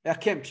 היה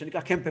קמפ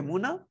שנקרא קמפ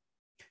אמונה,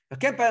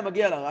 והקמפ היה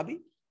מגיע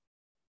לרבי,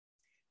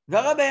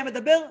 והרבי היה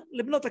מדבר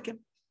לבנות הקמפ.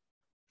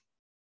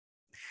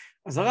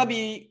 אז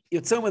הרבי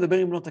יוצא ומדבר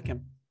עם בנות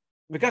הקמפ,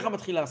 וככה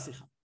מתחילה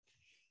השיחה.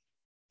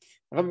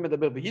 הרבי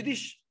מדבר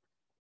ביידיש,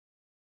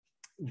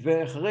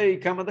 ואחרי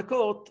כמה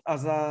דקות,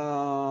 אז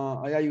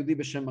היה יהודי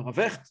בשם הרב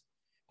הכט,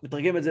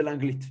 מתרגם את זה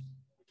לאנגלית.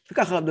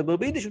 וככה הרב מדבר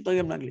ביידיש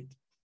ומתרגם לאנגלית.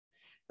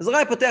 אז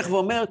הרבי פותח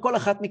ואומר, כל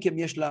אחת מכם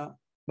יש לה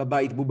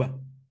בבית בובה.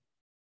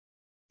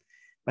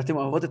 ואתם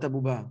אוהבות את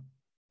הבובה,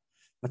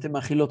 ואתם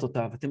מאכילות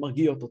אותה, ואתם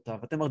מרגיעות אותה,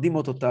 ואתם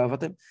מרדימות אותה,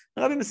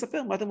 הרבי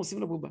מספר מה אתם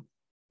עושים לבובה.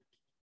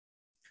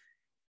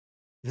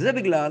 וזה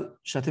בגלל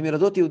שאתם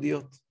ילדות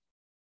יהודיות,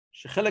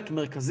 שחלק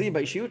מרכזי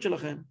באישיות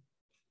שלכם,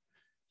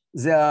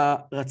 זה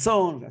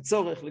הרצון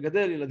והצורך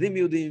לגדל ילדים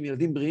יהודים,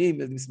 ילדים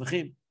בריאים, ילדים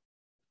שמחים.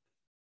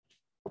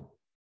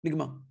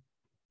 נגמר.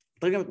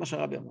 תרגם את מה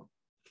שהרבי אמר.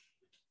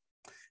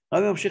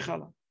 הרבי ממשיך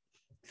הלאה.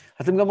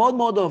 אתם גם מאוד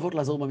מאוד אוהבות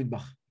לעזור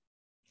במטבח.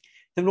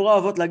 אתם נורא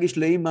אוהבות להגיש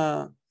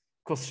לאמא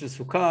כוס של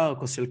סוכר,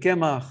 כוס של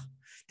קמח.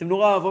 אתם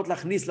נורא אוהבות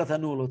להכניס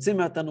לתנור, להוציא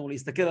מהתנור,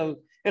 להסתכל על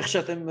איך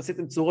שאתם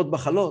עשיתם צורות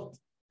בחלות.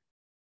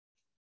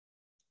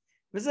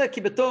 וזה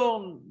כי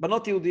בתור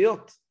בנות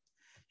יהודיות,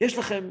 יש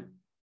לכם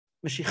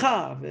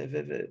משיכה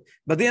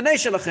ב-DNA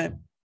שלכם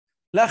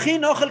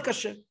להכין אוכל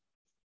קשה.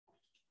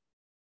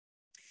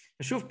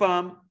 ושוב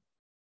פעם,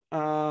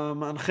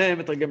 המנחה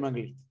מתרגם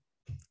לאנגלית.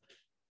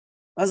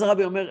 אז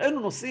הרבי אומר, אלו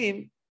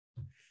נושאים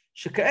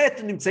שכעת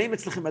נמצאים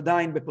אצלכם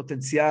עדיין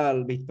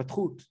בפוטנציאל,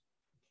 בהתפתחות.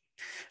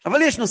 אבל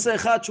יש נושא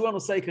אחד שהוא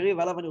הנושא העיקרי,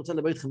 ועליו אני רוצה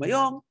לדבר איתכם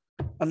היום,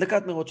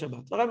 הדלקת נרות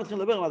שבת. הרבי מתחיל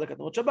לדבר על הדלקת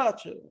נרות שבת,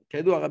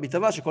 שכידוע הרבי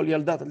טבע שכל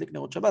ילדה תדליק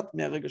נרות שבת,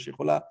 מהרגע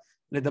שיכולה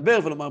לדבר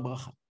ולומר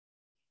ברכה.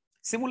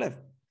 שימו לב,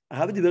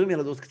 הרבי דיבר עם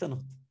ילדות קטנות.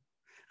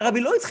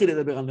 הרבי לא התחיל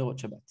לדבר על נרות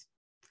שבת.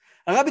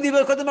 הרבי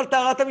דיבר קודם על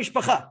טהרת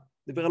המשפחה,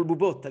 דיבר על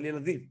בובות, על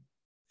ילדים.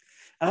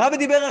 הרבי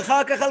דיבר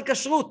אחר כך על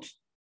כשרות,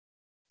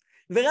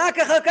 ורק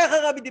אחר כך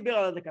הרבי דיבר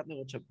על הדלקת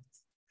נרות שבת.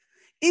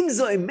 אם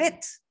זו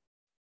אמת,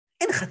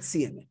 אין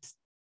חצי אמת.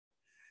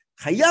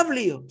 חייב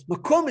להיות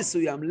מקום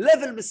מסוים,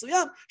 לבל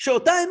מסוים,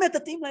 שאותה אמת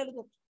תתאים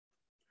לילדות.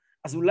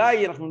 אז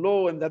אולי אנחנו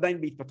לא, הם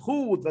עדיין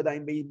בהתפתחות,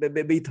 ועדיין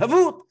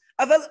בהתהוות,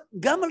 אבל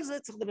גם על זה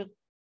צריך לדבר.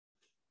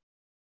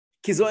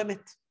 כי זו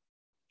אמת.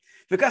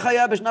 וכך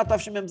היה בשנת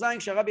תשמ"ז,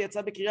 כשהרבי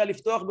יצא בקריאה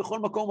לפתוח בכל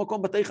מקום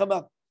ומקום בתי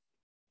חב"ד.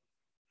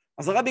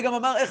 אז הרבי גם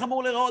אמר איך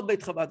אמור להיראות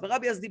בית חב"ד,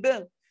 והרבי אז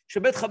דיבר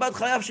שבית חב"ד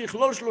חייב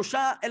שיכלול 3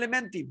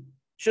 אלמנטים,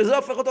 שזה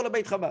הופך אותו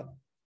לבית חב"ד.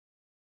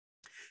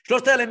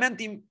 3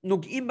 האלמנטים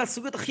נוגעים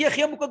בסוגיות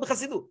הכי עמוקות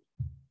בחסידות.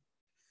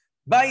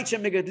 בית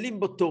שמגדלים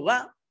בו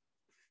תורה,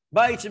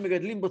 בית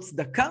שמגדלים בו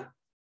צדקה,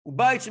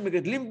 ובית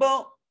שמגדלים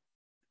בו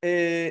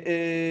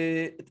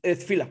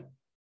תפילה.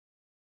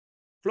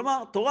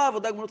 כלומר, תורה,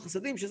 עבודה, גמילות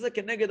חסדים, שזה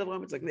כנגד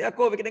אברהם, יצחק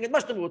ויעקב, וכנגד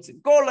מה שאתם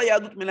רוצים. כל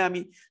היהדות מלאה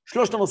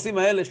מ3 הנושאים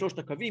האלה, 3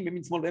 הקווים,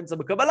 ימין, שמאל ואמצע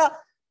בקבלה,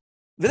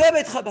 וזה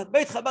בית חב"ד.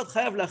 בית חב"ד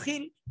חייב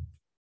להכיל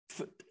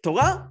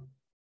תורה,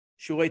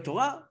 שיעורי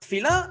תורה,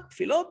 תפילה,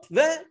 תפילות,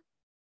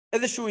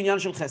 ואיזשהו עניין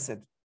של חסד.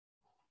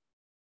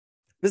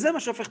 וזה מה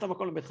שהופך את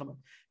המקום לבית חב"ד.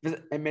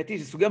 והאמת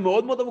היא, זו סוגיה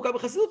מאוד מאוד עמוקה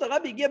בחסידות,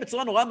 הרבי הגיע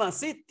בצורה נורא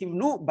מעשית,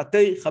 תבנו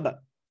בתי חב"ד.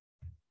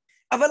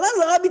 אבל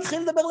אז הרבי התחיל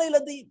לדבר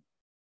לילדים.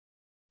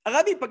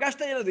 הרבי פגש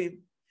את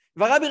הילדים,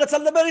 והרבי רצה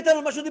לדבר איתם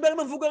על מה שהוא דיבר עם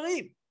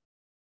המבוגרים.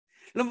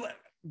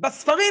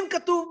 בספרים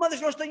כתוב מה זה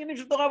 3 העניינים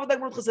של תורה, עבודה,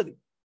 גמילות חסדים.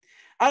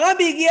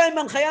 הרבי הגיע עם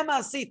הנחיה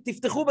מעשית,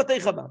 תפתחו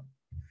בתי חב"ד.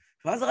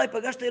 ואז הרבי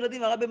פגש את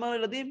הילדים, והרבי אמר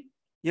לילדים,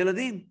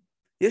 ילדים,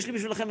 יש לי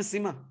בשבילכם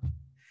משימה.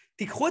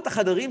 תיקחו את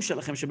החדרים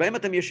שלכם שבהם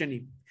אתם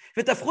ישנים,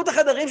 ותהפכו את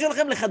החדרים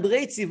שלכם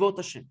לחדרי צבאות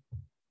השם.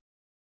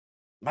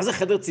 מה זה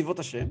חדר צבאות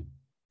השם?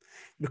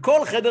 בכל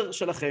חדר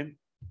שלכם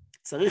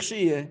צריך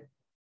שיהיה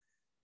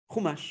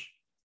חומש,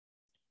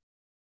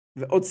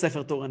 ועוד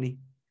ספר תורני,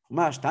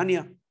 חומש,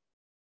 ה'תניא.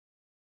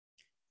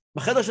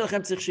 בחדר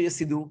שלכם צריך שיהיה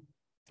סידור,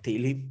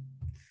 תהילים,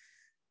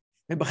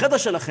 ובחדר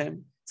שלכם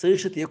צריך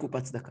שתהיה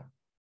קופת צדקה.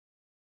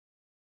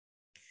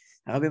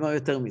 הרבי אמר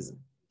יותר מזה.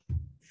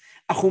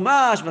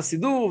 החומש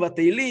והסידור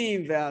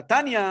והתהילים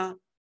וה'תניא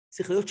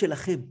צריך להיות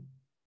שלכם,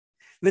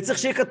 וצריך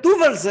שיהיה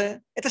כתוב על זה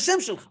את השם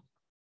שלך.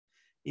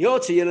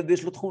 היות שילד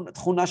יש לו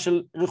תכונה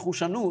של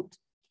רכושנות,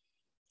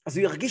 אז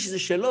הוא ירגיש שזה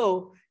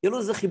שלו, יהיה לו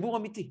איזה חיבור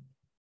אמיתי.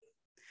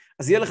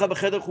 אז יהיה לך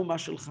בחדר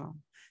חומש שלך,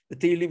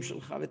 ותהילים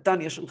שלך,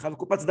 ותניא שלך,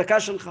 וקופת צדקה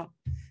שלך.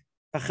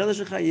 בחדר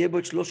שלך יהיה בו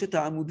את 3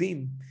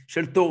 העמודים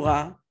של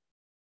תורה,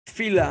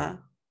 תפילה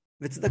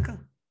וצדקה.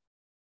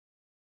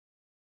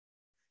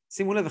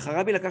 שימו לב,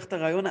 הרבי לקח את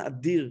הרעיון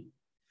האדיר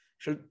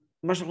של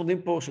מה שאנחנו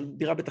יודעים פה, של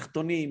דירה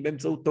בתחתונים,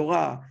 באמצעות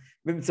תורה,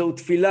 באמצעות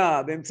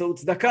תפילה, באמצעות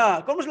צדקה,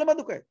 כל מה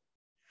שלמדנו כעת.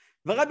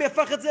 והרבי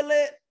הפך את זה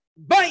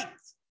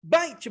לבית,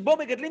 בית שבו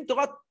מגדלים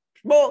תורה,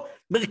 שבו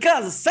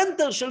מרכז,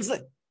 סנטר של זה,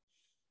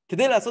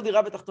 כדי לעשות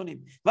דירה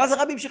בתחתונים. ואז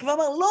הרבי המשיך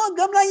ואמר, לא,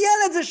 גם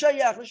לילד זה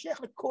שייך, זה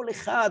שייך לכל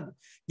אחד.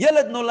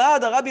 ילד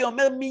נולד, הרבי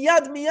אומר,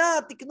 מיד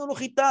תקנו לו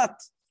חיטת.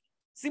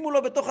 שימו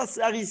לו בתוך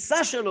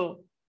הריסה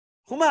שלו,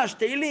 חומש,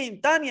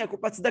 תהילים, תניא,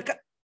 קופת צדקה.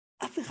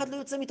 אף אחד לא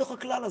יוצא מתוך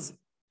הכלל הזה.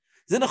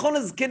 זה נכון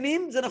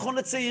לזקנים, זה נכון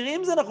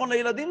לצעירים, זה נכון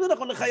לילדים, זה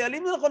נכון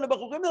לחיילים, זה נכון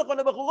לבחורים, זה נכון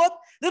לבחורות,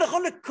 זה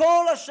נכון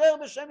לכל אשר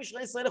בשם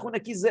ישראל, איך הוא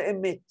נקי, זה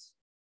אמת.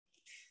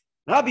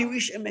 רבי הוא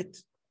איש אמת.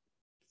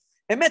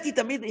 אמת היא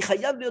תמיד, היא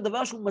חייב להיות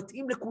דבר שהוא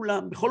מתאים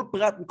לכולם, בכל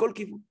פרט, מכל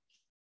כיוון.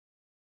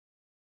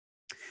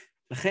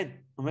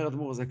 לכן, אומר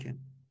אדמו"ר הזקן,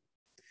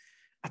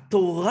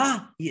 התורה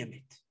היא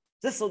אמת.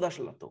 זה סודה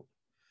של התורה.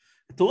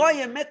 התורה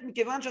היא אמת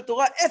מכיוון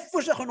שהתורה,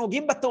 איפה שאנחנו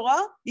נוגעים בתורה,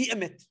 היא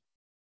אמת.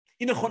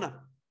 היא נכונה.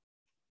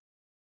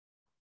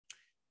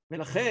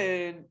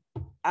 ולכן,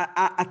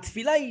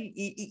 התפילה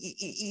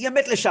היא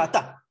אמת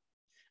לשעתה,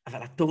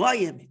 אבל התורה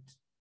היא אמת.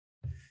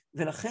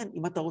 ולכן,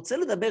 אם אתה רוצה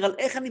לדבר על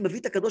איך אני מביא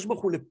את הקדוש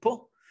ברוך הוא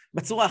לפה,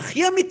 בצורה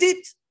הכי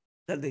אמיתית,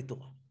 זה על ידי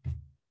תורה.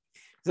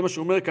 זה מה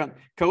שהוא אומר כאן,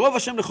 קרוב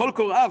השם לכל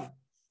קוראיו,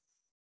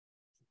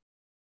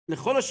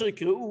 לכל אשר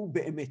יקראו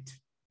באמת.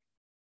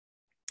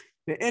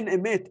 ואין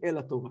אמת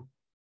אלא תורה.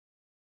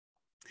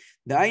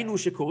 דהיינו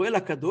שקורא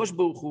לקדוש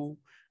ברוך הוא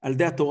על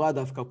ידי התורה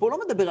דווקא. פה לא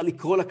מדבר על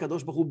לקרוא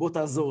לקדוש ברוך הוא, בוא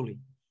תעזור לי.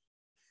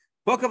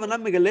 פה הכוונה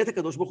מגלה את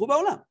הקדוש ברוך הוא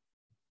בעולם.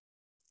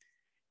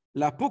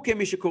 לאפוק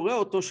מי שקורא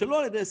אותו שלא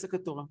על ידי עסק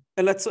התורה,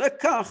 אלא צועק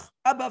כך,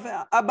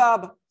 אבא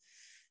אבא.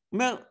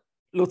 אומר,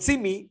 להוציא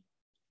מי,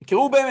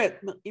 יקראו באמת.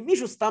 אם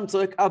מישהו סתם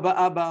צועק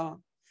אבא,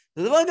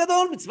 זה דבר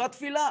גדול, מצוות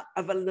תפילה,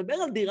 אבל לדבר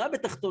על דירה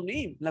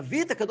בתחתונים,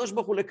 להביא את הקדוש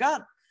ברוך הוא לכאן,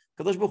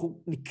 הקדוש ברוך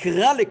הוא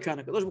נקרא לכאן,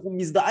 הקדוש ברוך הוא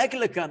מזדעק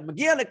לכאן,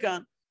 מגיע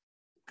לכאן,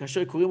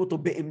 כאשר קוראים אותו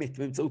באמת,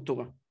 באמצעות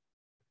תורה.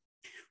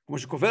 כמו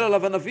שקובל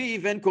עליו הנביא,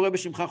 ואין קורא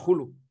בשמך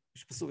חולו.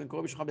 יש פסוק, אין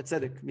קורא בשמך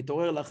בצדק,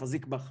 מתעורר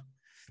להחזיק בך.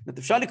 זאת אומרת,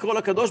 אפשר לקרוא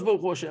לקדוש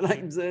ברוך הוא, השאלה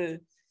אם זה...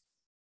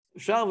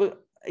 אפשר,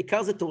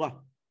 והעיקר זה תורה.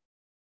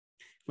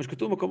 כמו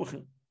שכתוב במקום אחר.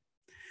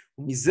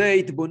 ומזה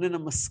התבונן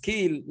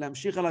המשכיל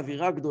להמשיך על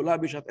אווירה גדולה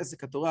בשעת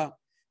עסק התורה,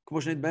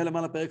 כמו שנתבהה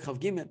למעלה פרק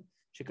כ"ג,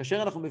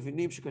 שכאשר אנחנו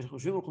מבינים שכאשר אנחנו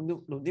יושבים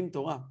ולומדים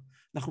תורה,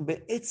 אנחנו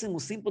בעצם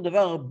עושים פה דבר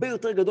הרבה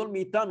יותר גדול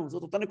מאיתנו,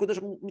 זאת אותה נקודה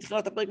שאנחנו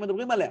מתחילת הפרק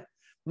מדברים עליה.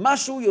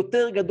 משהו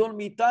יותר גדול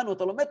מאיתנו,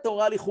 אתה לומד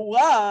תורה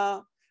לכאורה,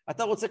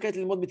 אתה רוצה כעת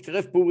ללמוד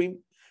מתקרב פורים,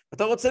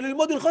 אתה רוצה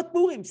ללמוד הלכות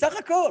פורים, סך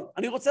הכל,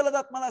 אני רוצה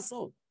לדעת מה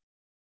לעשות.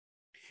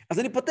 אז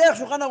אני פותח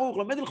שולחן ערוך,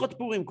 לומד הלכות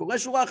פורים, קורא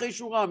שורה אחרי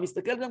שורה,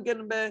 מסתכל גם כן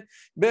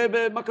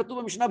במה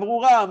כתוב במשנה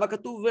ברורה, מה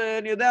כתוב,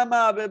 אני יודע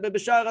מה,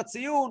 בשער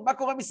הציון, מה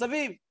קורה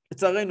מסביב.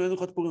 לצערנו, אין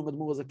הלכות פורים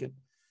באדמו"ר הזקן.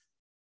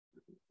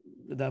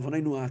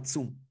 לדאבוננו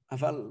העצום,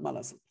 אבל מה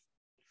לעשות?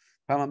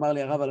 פעם אמר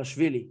לי הרב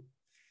אלשווילי,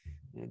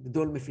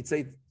 גדול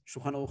מפיצי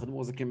שולחן ערוך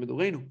אדמו"ר הזקן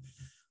בדורנו,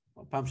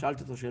 פעם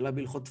שאלתי אותו שאלה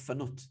בהלכות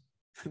דפנות,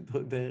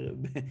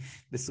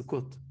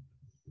 בסוכות.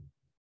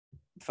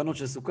 דפנות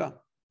של סוכה.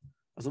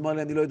 אז הוא אמר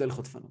לי, אני לא יודע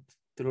הלכות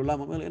דפנות. אמרתי לו, למה?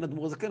 הוא אומר לי, אין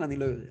אדמו"ר הזקן, אני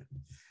לא יודע.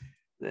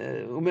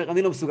 הוא אומר,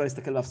 אני לא מסוגל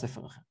להסתכל באף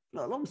ספר אחר.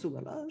 לא מסוגל.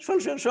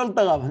 שואל את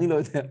הרב, אני לא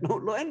יודע.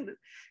 לא, אין,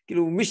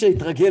 כאילו, מי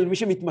שהתרגל, מי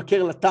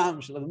שמתמכר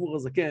לטעם של אדמו"ר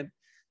הזקן,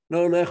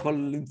 לא יכול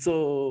למצוא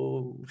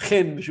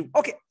חן בשום...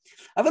 אוקיי.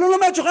 אבל הוא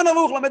לומד שולחן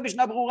ערוך, לומד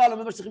משנה ברורה,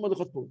 לומד מה שצריכים עוד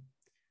הלכות פורים.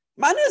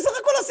 מה אני בסך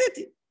הכל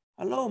עשיתי?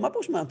 לא, מה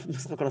פירוש מה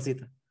בסך הכל עשית?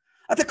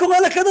 אתה קורא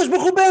לקדוש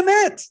ברוך הוא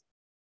באמת.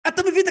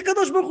 אתה מביא את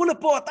הקדוש ברוך הוא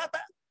לפה.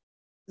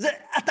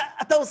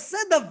 אתה עושה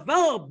דבר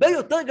הרבה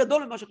יותר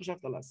גדול ממה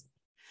שחשבת לעשות.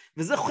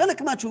 וזה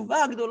חלק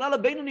מהתשובה הגדולה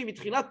לבינוני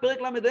מתחילת פרק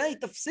למדעי,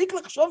 תפסיק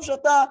לחשוב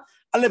שאתה,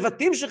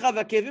 הלבטים שלך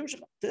והכאבים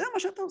שלך, אתה יודע מה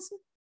שאתה עושה.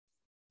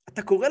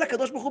 אתה קורא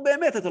לקדוש ברוך הוא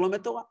באמת, אתה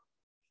לומד תורה.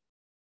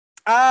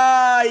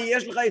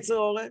 יש לך יצר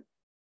אורה?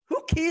 הוא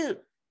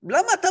קיר.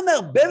 למה אתה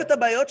מערבב את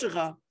הבעיות שלך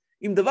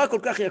עם דבר כל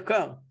כך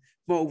יקר,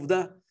 כמו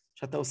העובדה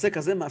שאתה עושה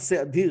כזה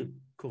מעשה אדיר,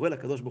 קורא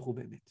לקדוש ברוך הוא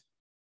באמת.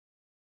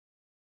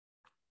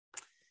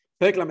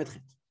 פרק למ"ח.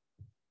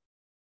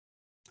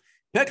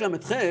 פרק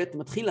למ"ח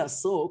מתחיל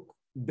לעסוק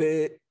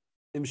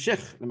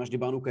בהמשך למה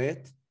שדיברנו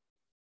כעת.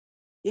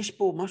 יש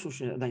פה משהו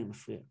שעדיין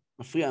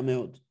מפריע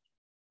מאוד.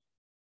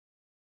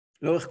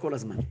 לאורך כל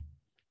הזמן.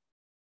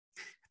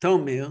 אתה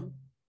אומר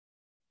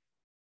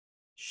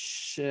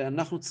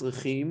שאנחנו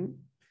צריכים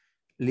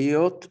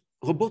להיות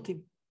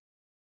רובוטים.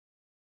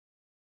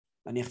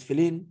 להניח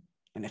תפילין,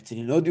 להניח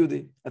תפילין לעוד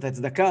יהודי, לתת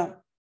צדקה,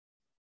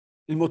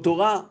 ללמוד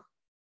תורה,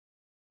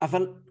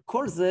 אבל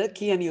כל זה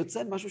כי אני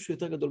יוצא משהו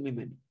שיותר גדול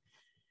ממני.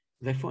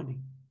 ואיפה אני?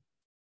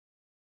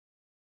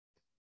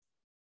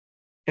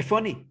 איפה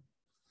אני?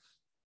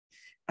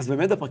 אז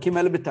באמת בפרקים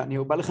האלה בתניא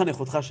הוא בא לחנך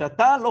אותך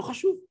שאתה לא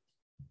חשוב.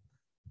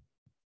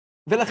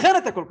 ולכן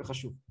אתה כל כך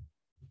חשוב.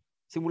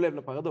 שימו לב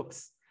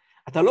לפרדוקס.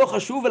 אתה לא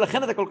חשוב ולכן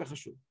אתה כל כך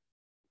חשוב.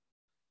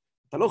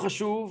 אתה לא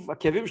חשוב,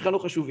 הכאבים שלך לא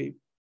חשובים.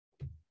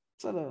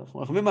 בסדר, אנחנו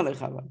רחמים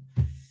עליך,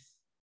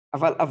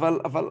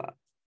 אבל,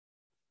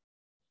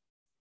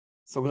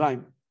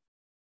 סוגריים.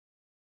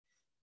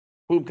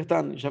 פורים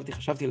קטן,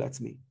 חשבתי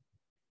לעצמי.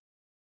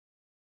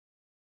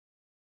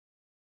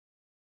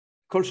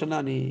 כל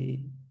שנה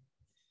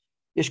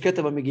יש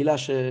קטע במגילה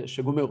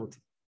שגומר אותי.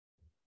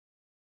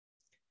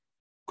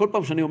 כל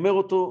פעם שאני אומר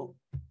אותו,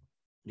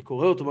 אני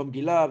קורא אותו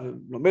במגילה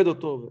ולומד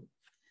אותו,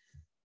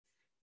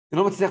 אני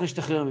לא מצליח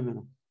להשתחרר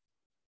ממנו.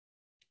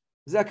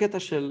 זה הקטע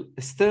של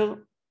אסתר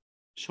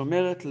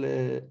שאומרת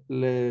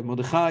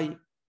למרדכי,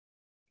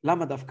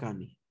 למה דווקא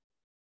אני?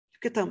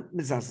 קטע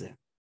מזעזע.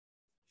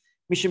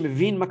 מי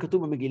שמבין מה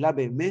כתוב במגילה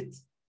באמת,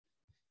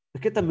 זה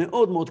קטע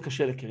מאוד מאוד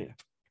קשה לקריאה.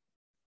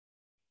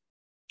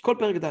 כל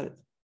פרק ד'.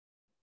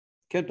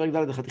 כן, פרק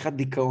ד' זה חתיכת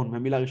דיכאון,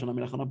 מהמילה הראשונה,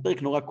 מילה אחרונה,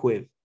 פרק נורא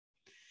כואב.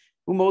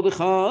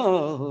 ומרדכי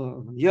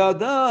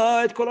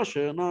ידע את כל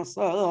אשר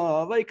נעשה,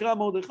 ויקרא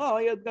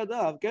מרדכי את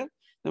בגדיו, כן?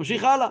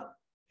 נמשיך הלאה.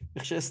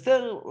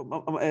 וכשאסתר,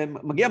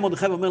 מגיע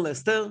מרדכי ואומר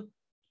לאסתר,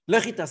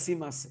 לכי תעשי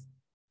מעשה.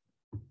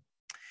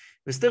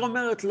 ואסתר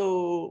אומרת לו,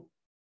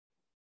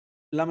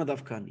 למה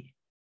דווקא אני?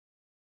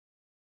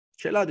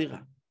 שאלה אדירה.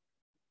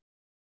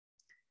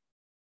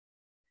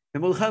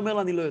 ומרדכי אומר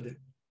לה, אני לא יודע.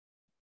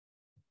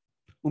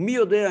 ומי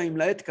יודע אם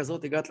לעת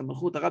כזאת הגעת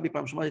למלכות? הרבי,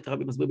 פעם שמעתי את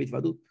הרבי מסביר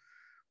בהתוועדות,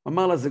 הוא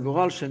אמר לה, זה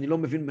גורל שאני לא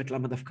מבין באמת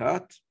למה דווקא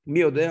את. מי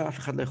יודע? אף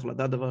אחד לא יכול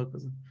לדעת דבר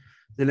כזה.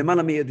 זה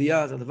למעלה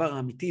מידיעה, זה הדבר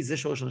האמיתי, זה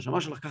שורש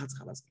הנשמה שלך, ככה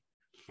צריכה לעשות.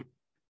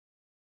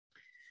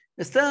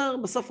 אסתר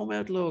בסוף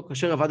אומרת לו,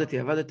 כאשר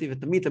עבדתי,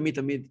 ותמיד, תמיד,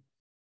 תמיד,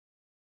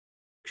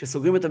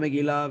 כשסוגרים את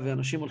המגילה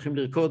ואנשים הולכים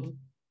לרקוד,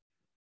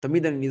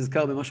 תמיד אני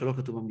נזכר במה שלא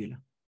כתוב במגילה.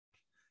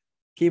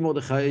 כי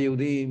מרדכי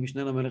היהודי,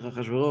 משנה למלך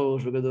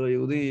אחשוורוש, וגדול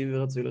היהודים,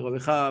 ורצוי לרב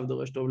אחיו,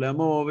 דורש טוב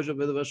לעמו,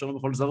 ודובר שלום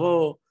בכל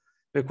זרעו,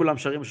 וכולם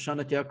שרים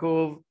שושנת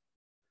יעקב,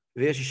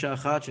 ויש אישה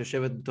אחת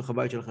שיושבת בתוך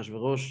הבית של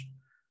אחשוורוש,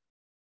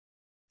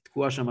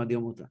 תקועה שם עד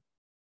יום מותה.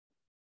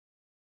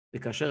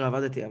 וכאשר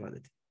עבדתי.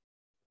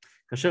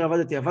 כאשר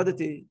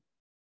עבדתי,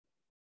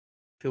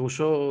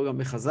 פירושו גם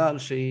בחז"ל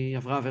שהיא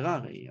עברה עבירה,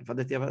 הרי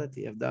עבדתי,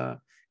 עבדה,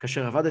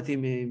 כאשר עבדתי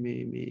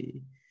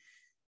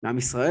מעם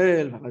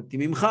ישראל, ועבדתי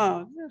ממך,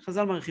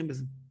 חז"ל מעריכים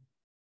בזה.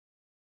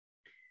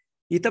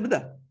 היא התאבדה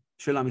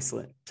של עם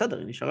ישראל. בסדר,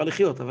 היא נשארה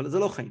לחיות, אבל זה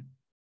לא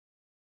חיים.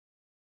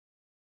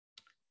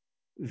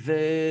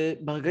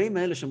 וברגעים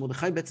האלה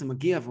שמרדכי בעצם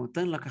מגיע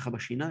ונותן לה ככה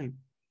בשיניים,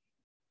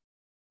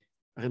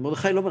 הרי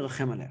מרדכי לא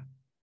מרחם עליה.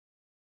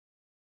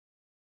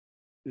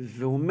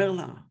 והוא אומר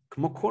לה,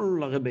 כמו כל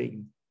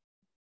הרבאים,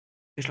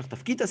 יש לך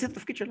תפקיד, תעשי את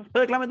התפקיד שלך.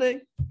 פרק למד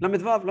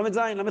ו', למד ז',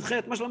 למד ח',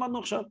 מה שלמדנו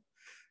עכשיו.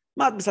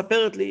 מה את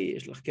מספרת לי?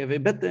 יש לך כאבי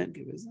בטן,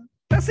 כאבי זה.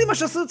 תעשי מה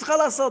שעשו צריכה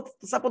לעשות.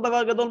 תעשה פה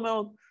דבר גדול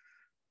מאוד.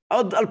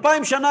 עוד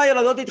 2000 שנה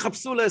ילדות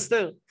התחפשו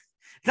לאסתר.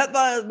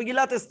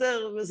 בגילת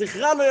אסתר,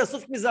 זכרה לא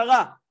יסוף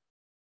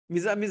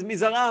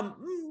מזרעם.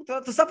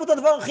 תעשה פה את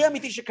הדבר הכי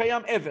אמיתי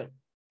שקיים ever.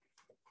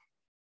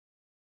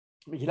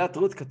 בגילת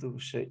רות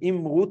כתוב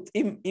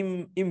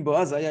שאם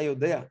בועז היה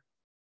יודע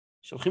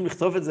שהולכים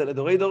לכתוב את זה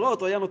לדורי דורות,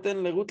 הוא היה נותן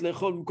לרות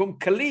לאכול במקום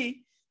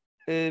קלי,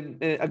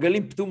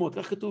 עגלים פתומות,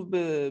 כך כתוב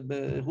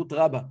ברות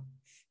רבה.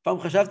 פעם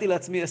חשבתי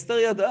לעצמי, אסתר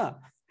ידעה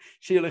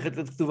שהיא הולכת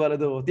להיות כתובה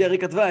לדורות, היא הרי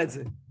כתבה את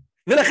זה,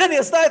 ולכן היא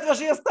עשתה את מה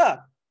שהיא עשתה.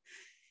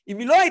 אם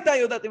היא לא הייתה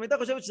יודעת, אם הייתה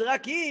חושבת שזה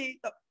רק היא,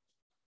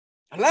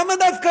 למה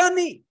דווקא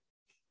אני?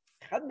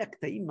 אחד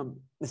מהקטעים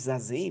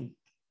המזעזעים,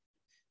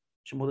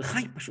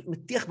 שמרדכי פשוט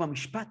מטיח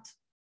במשפט,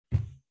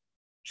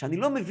 שאני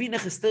לא מבין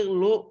איך אסתר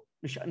לא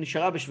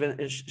נשארה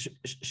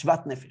בשבט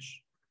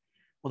נפש.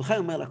 מרדכי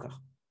אומר לה כך,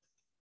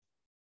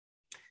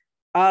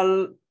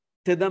 אל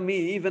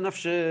תדמי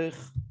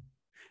ונפשך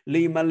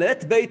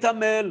להימלט בית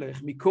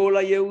המלך מכל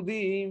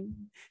היהודים,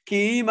 כי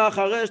אם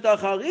אחרש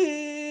תחרישי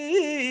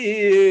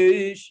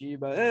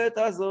בעת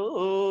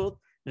הזאת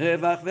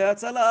רווח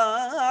והצלה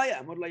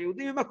יעמוד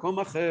ליהודים במקום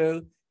אחר,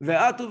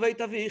 ואת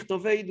ובית אביך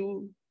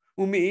תאבדו,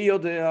 ומי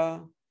יודע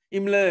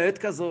אם לעת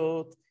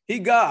כזאת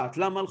הגעת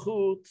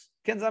למלכות.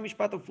 כן, זה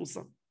המשפט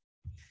המפורסם.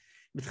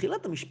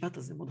 בתחילת המשפט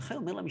הזה מרדכי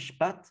אומר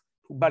למשפט,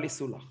 הוא בא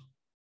לסולח.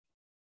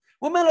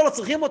 הוא אומר לו, לא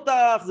צריכים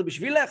אותך, זה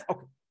בשבילך,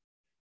 אוקיי.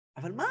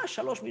 אבל מה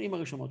 3 מילים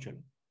הראשונות שלו?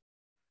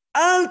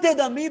 אל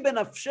תדמי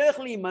בנפשך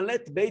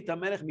להימלט בית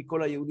המלך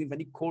מכל היהודים,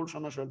 ואני כל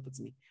שנה שואל את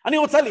עצמי, אני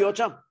רוצה להיות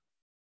שם.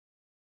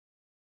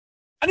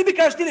 אני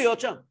ביקשתי להיות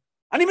שם.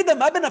 אני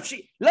מדמה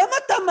בנפשי. למה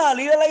אתה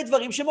מעליל עליי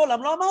דברים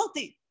שמעולם לא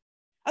אמרתי?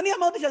 אני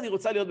אמרתי שאני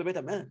רוצה להיות בבית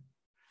המלך.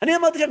 אני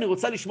אמרתי שאני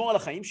רוצה לשמור על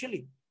החיים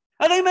שלי.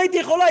 הרי אם הייתי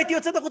יכולה, הייתי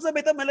יוצאת החוצה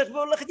לבית המלך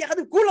והולכת יחד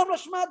עם כולם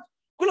לשמד.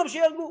 כולם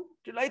שירגו.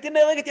 הייתי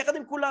נהרגת יחד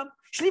עם כולם.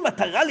 יש לי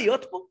מטרה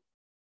להיות פה.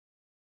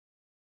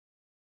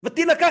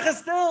 ותילקח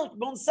אסתר,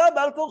 באונסה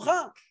בעל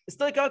כורחה.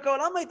 אסתר קרקע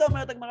עולם הייתה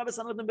אומרת הגמרא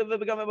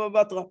בסנהדרין וגם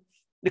בבבא בתרא,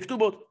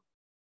 לכתובות.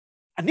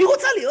 אני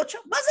רוצה להיות שם?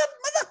 מה זה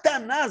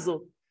הטענה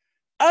הזאת?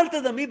 אל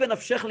תדמי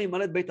בנפשך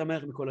להימלט בית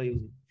המלך מכל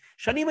היהודים.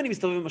 שנים אני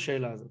מסתובב עם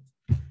השאלה הזאת.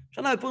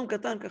 שנה בפורים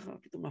קטן ככה,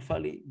 פתאום נפל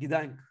לי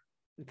גידיינק,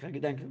 נקרא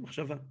גידיינק,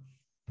 מחשבה.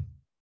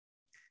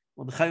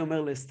 מרדכי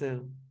אומר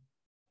לאסתר,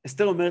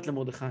 אסתר אומרת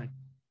למרדכי,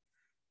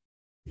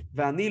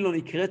 ואני לא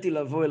נקראתי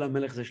לבוא אל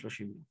המלך זה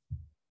 30 יום.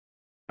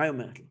 מה היא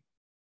אומרת לו?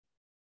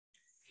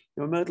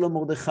 היא אומרת לו,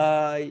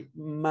 מרדכי,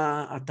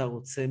 מה אתה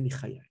רוצה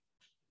מחיי?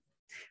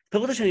 אתה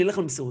רוצה שאני אלך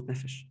על מסירות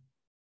נפש?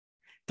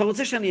 אתה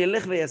רוצה שאני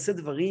אלך ויעשה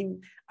דברים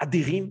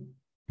אדירים?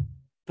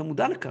 אתה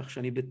מודע לכך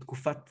שאני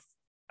בתקופת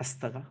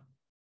הסתרה?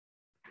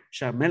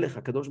 שהמלך,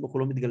 הקדוש ברוך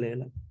הוא לא מתגלה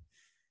אליו?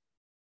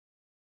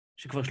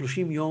 שכבר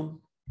 30 יום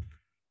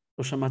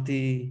לא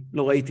שמעתי,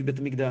 לא ראיתי בית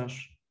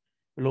המקדש,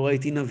 ולא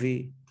ראיתי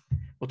נביא,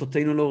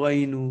 אותותינו לא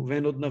ראינו,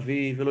 ואין עוד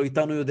נביא, ולא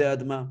איתנו יודע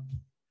עד מה.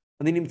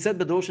 אני נמצאת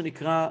בדור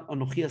שנקרא,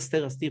 אנוכי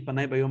אסתר אסתיר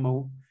פניי ביום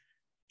ההוא.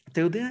 אתה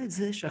יודע את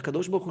זה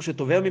שהקדוש ברוך הוא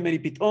שתובע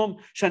ממני פתאום,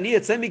 שאני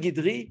אצא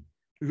מגדרי,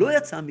 לא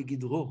יצא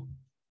מגדרו,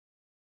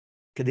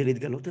 כדי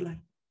להתגלות אליי.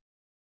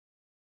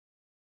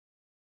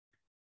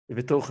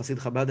 ובתור חסיד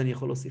חב"ד אני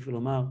יכול להוסיף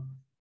ולומר,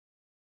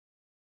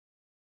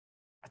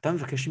 אתה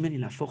מבקש ממני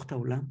להפוך את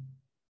העולם?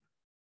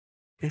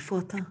 איפה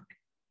אתה?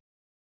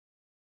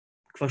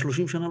 כבר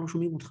 30 שנה לא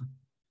שומעים אותך.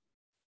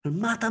 על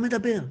מה אתה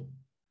מדבר?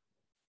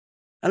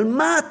 על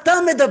מה אתה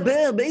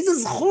מדבר? באיזה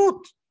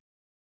זכות?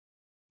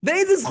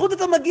 באיזה זכות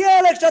אתה מגיע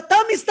אליי כשאתה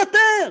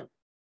מסתתר?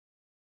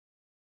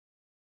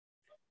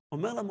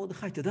 אומר לה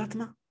מרדכי, את יודעת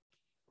מה?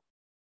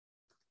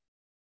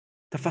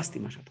 תפסתי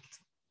מה שאת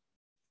רוצה.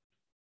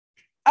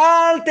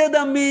 אל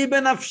תדמי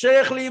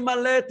בנפשך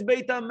להימלט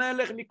בית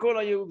המלך מכל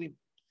היהודים.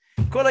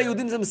 כל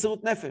היהודים זה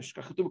מסירות נפש,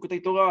 כך כתוב בקוטעי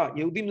תורה,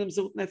 יהודים זה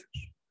מסירות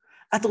נפש.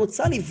 את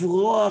רוצה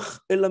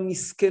לברוח אל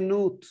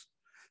המסכנות,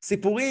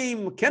 סיפורים,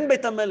 כן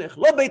בית המלך,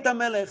 לא בית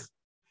המלך.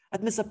 את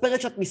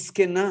מספרת שאת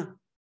מסכנה,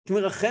 את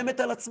מרחמת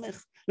על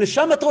עצמך,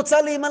 לשם את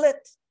רוצה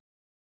להימלט.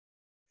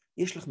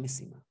 יש לך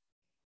משימה.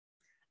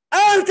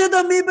 אל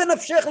תדמי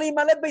בנפשך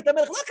להימלט בית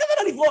המלך, לא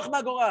הכוונה לברוח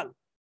מהגורל.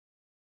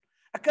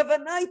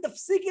 הכוונה היא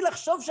תפסיקי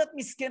לחשוב שאת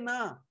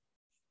מסכנה.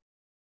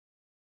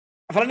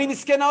 אבל אני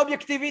מסכנה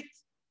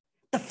אובייקטיבית.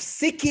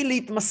 תפסיקי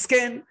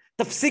להתמסכן,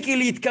 תפסיקי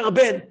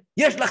להתקרבן,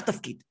 יש לך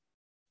תפקיד.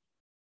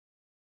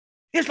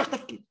 יש לך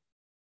תפקיד.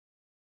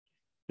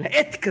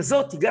 לעת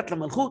כזאת הגעת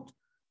למלכות,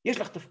 יש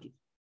לך תפקיד.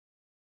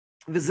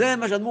 וזה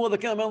מה שאדמו"ר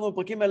הזקן אומר לנו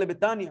בפרקים האלה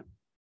בתניא.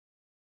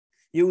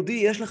 יהודי,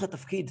 יש לך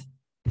תפקיד.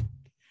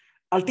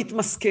 אל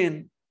תתמסכן.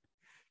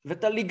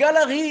 ואתה ליגל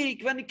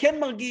הריק, ואני כן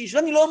מרגיש,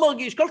 ואני לא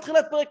מרגיש. כל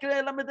תחילת פרק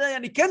למדי,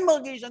 אני כן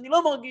מרגיש, אני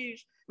לא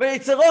מרגיש.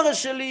 ויצר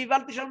אורש שלי,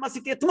 ואל תשאל מה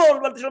עשיתי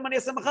אתמול, ואל תשאל מה אני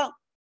אעשה מחר.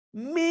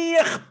 מי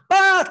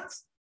אכפת?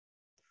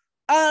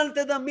 אל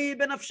תדמי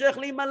בנפשך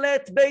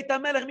להימלט בית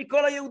המלך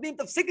מכל היהודים,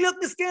 תפסיק להיות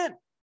מסכן.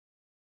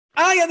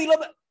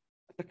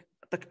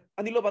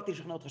 אני לא באתי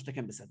לשכנע אותך שאתה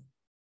כן בסדר.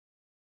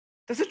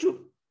 תעשה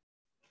שוב.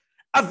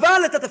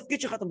 אבל את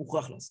התפקיד שלך אתה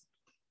מוכרח לעשות.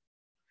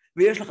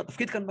 ויש לך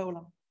תפקיד כאן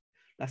בעולם.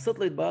 לעשות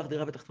לו יתברך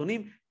דירה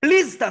בתחתונים,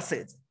 פליז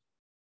תעשה את זה.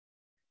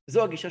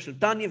 זו הגישה של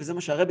תניא, וזה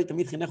מה שהרבי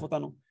תמיד חינך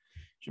אותנו.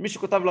 שמי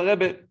שכותב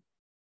לרבי,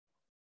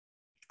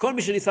 כל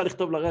מי שניסה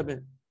לכתוב לרבי,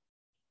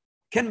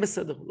 כן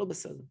בסדר, לא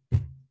בסדר.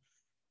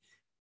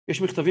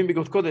 יש מכתבים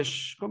בגרות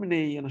קודש, כל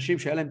מיני אנשים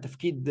שהיה להם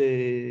תפקיד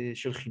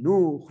של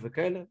חינוך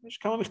וכאלה, יש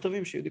כמה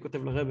מכתבים שיהודי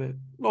כותב לרבי,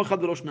 לא אחד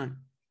ולא שניים,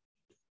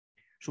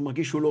 שהוא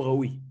מרגיש שהוא לא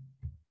ראוי.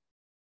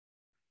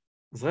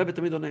 אז רבי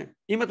תמיד עונה,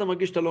 אם אתה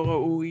מרגיש שאתה לא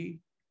ראוי,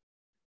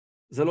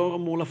 זה לא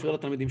אמור להפריע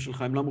לתלמידים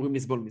שלך, הם לא אמורים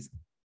לסבול מזה.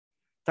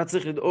 אתה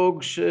צריך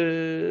לדאוג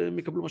שהם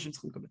יקבלו מה שהם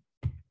צריכים לקבל.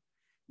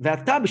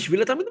 ואתה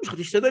בשביל התלמידים שלך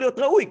תשתדל להיות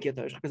ראוי, כי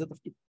אתה יש לך כזה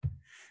תפקיד.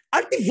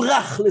 אל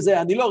תברח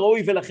לזה, אני לא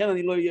ראוי ולכן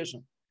אני לא אהיה שם.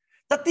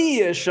 אתה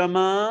תהיה שם,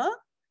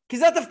 כי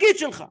זה התפקיד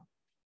שלך.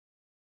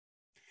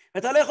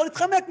 ואתה לא יכול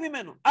להתחמק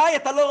ממנו.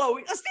 אתה לא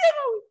ראוי, אז תהיה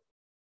ראוי.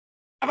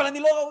 אבל אני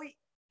לא ראוי.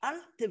 אל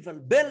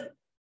תבלבל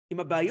עם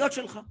הבעיות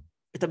שלך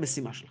את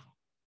המשימה שלך.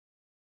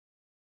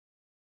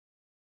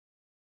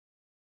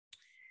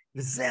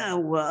 וזה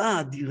ההוראה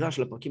האדירה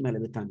של הפרקים האלה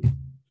בתניא.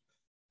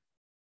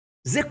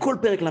 זה כל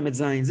פרק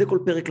למ"ז, זה כל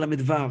פרק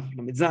למ"ו,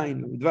 למ"ז,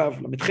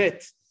 למ"ו, למ"ח.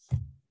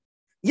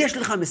 יש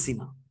לך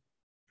משימה.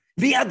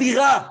 והיא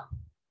אדירה.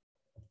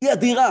 היא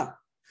אדירה.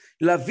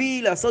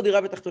 לעשות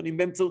דירה בתחתונים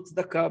באמצעות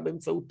צדקה,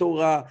 באמצעות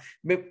תורה,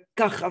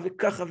 ככה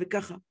וככה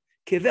וככה.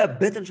 כאבי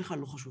הבטן שלך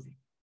לא חשובים.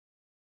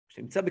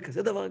 כשנמצא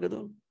בכזה דבר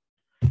גדול,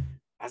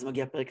 אז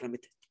מגיע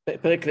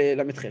פרק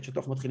למ"ח, שאותו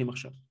אנחנו מתחילים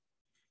עכשיו.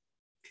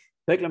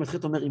 פרק למ"ח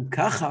אומר, אם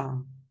ככה,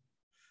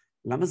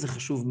 למה זה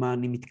חשוב מה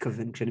אני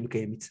מתכוון כשאני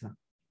מקיים מצווה?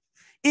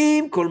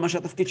 אם כל מה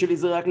שהתפקיד שלי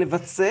זה רק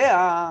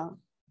לבצע,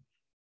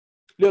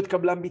 להיות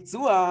קבלן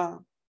ביצוע,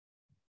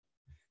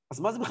 אז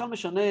מה זה בכלל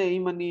משנה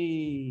אם אני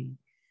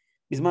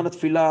בזמן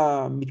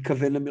התפילה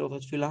מתכוון למילות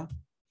התפילה,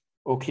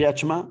 או קריאת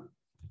שמע,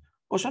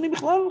 או שאני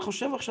בכלל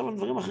חושב עכשיו על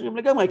דברים אחרים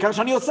לגמרי, העיקר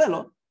שאני עושה,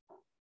 לא?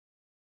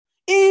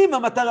 אם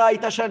המטרה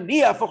הייתה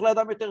שאני אהפוך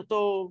לאדם יותר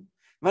טוב,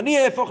 ואני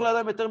אהפוך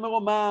לאדם יותר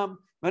מרומם,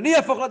 ואני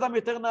אהפוך לאדם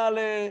יותר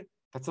נעלה,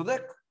 אתה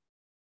צודק.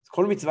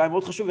 כל מצווה היא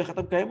מאוד חשוב ואיך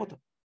אתה מקיים אותה.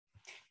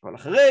 אבל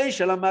אחרי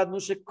שלמדנו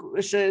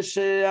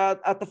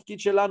שהתפקיד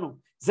שלנו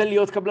זה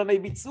להיות קבלני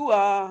ביצוע,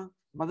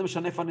 מה זה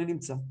משנה איפה אני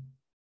נמצא?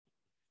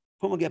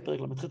 פה מגיע פרק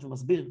למ"ח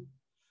ומסביר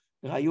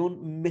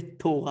רעיון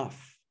מטורף.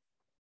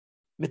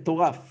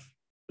 מטורף.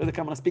 לא יודע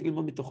כמה נספיק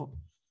ללמוד מתוכו.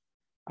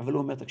 אבל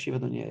הוא אומר, תקשיב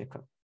אדוני היקר,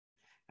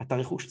 אתה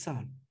רכוש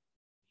צה"ל.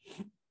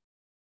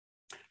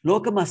 לא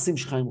רק המעשים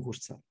שלך הם רכוש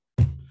צה"ל,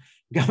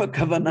 גם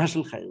הכוונה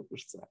שלך היא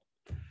רכוש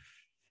צה"ל.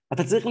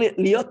 אתה צריך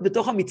להיות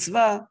בתוך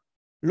המצווה,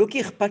 לא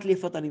כי אכפת לי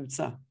איפה אתה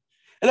נמצא,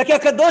 אלא כי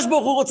הקדוש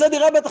ברוך הוא רוצה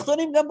דירה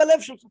בתחתונים גם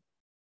בלב שלך.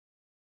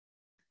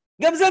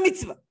 גם זה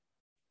מצווה.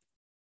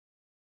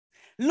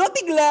 לא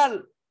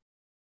בגלל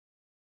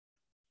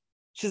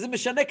שזה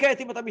משנה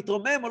כעת אם אתה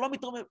מתרומם או לא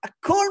מתרומם,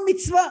 הכל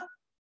מצווה.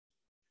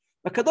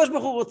 הקדוש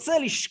ברוך הוא רוצה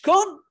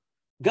לשכון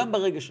גם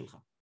ברגע שלך.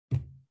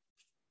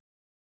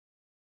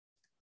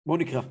 בואו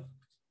נקרא.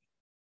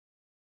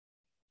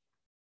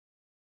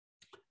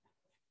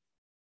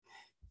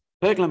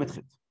 פרק למ"ח.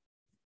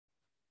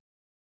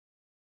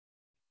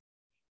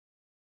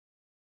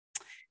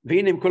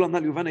 והנה עם כל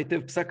הנ"ל יובן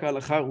היטב פסק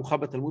ההלכה ערוכה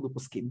בתלמוד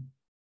ופוסקים.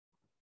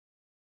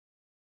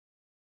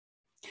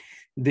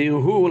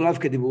 דהרהור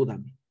לאו כדיבור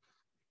דמי.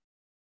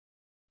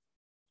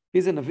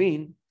 לפי זה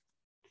נבין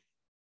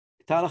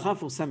את ההלכה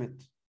המפורסמת,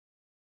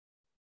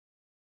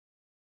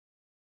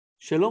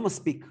 שלא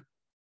מספיק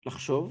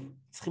לחשוב,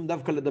 צריכים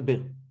דווקא לדבר.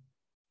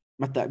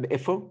 מתי?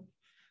 באיפה?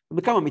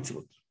 ובכמה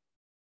מצוות.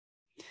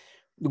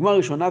 דוגמה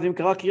ראשונה, ואם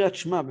קרא קריאת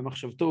שמע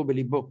במחשבתו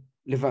ובליבו,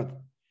 לבד,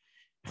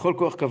 בכל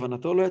כוח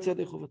כוונתו, לא יצא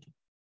ידי חובתו.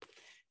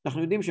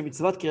 אנחנו יודעים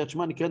שמצוות קריאת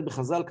שמע נקראת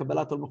בחז"ל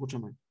קבלת עול מלכות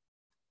שמיים.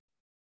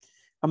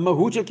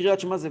 המהות של קריאת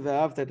שמע זה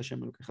ואהבת את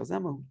השם אלוקיך, זה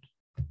המהות.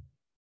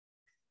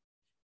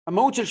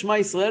 המהות של שמע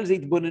ישראל זה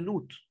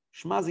התבוננות.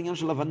 שמע זה עניין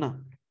של הבנה.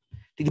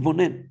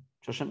 תתבונן,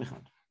 שהשם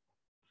אחד.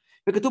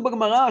 וכתוב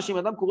בגמרא שאם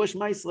אדם קורא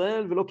שמע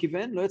ישראל ולא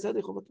כיוון, לא יצא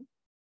ידי חובתו.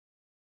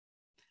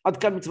 עד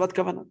כאן מצוות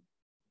כוונה.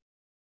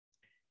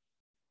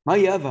 מה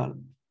יהיה אבל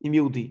עם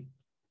יהודי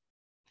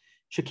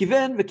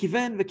שכיוון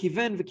וכיוון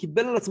וכיוון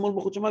וקיבל על עצמו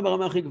מלכות שמיים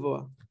ברמה הכי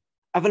גבוהה,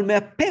 אבל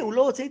מהפה הוא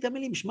לא רוצה את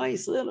המילים שמע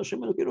ישראל,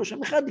 השם אלוקינו,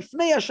 השם אחד,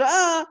 לפני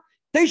השעה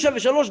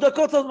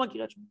 9:03 עוד מה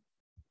קריאת שמע.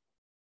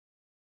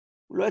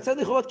 הוא לא יצא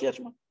ידי חובת קריאת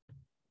שמע.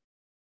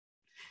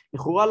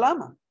 לכאורה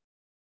למה?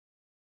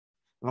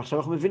 ועכשיו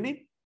אנחנו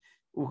מבינים.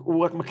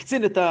 הוא רק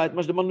מקצין את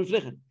מה שדמרנו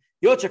לפני כן.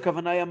 היות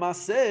שהכוונה היא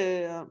המעשה,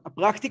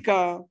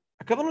 הפרקטיקה,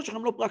 הכוונות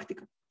שלכם לא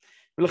פרקטיקה.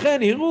 ולכן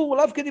הרהור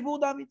לאו כדיבור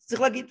דמי,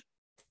 צריך להגיד.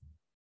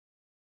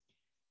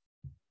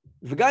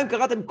 וגם אם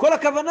קראתם כל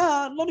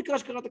הכוונה, לא נקרא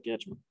שקראת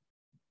קריאת שמע.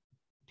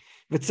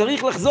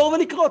 וצריך לחזור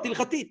ולקרוא,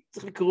 תלחתית.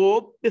 צריך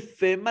לקרוא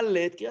בפה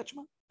מלא את קריאת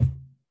שמע.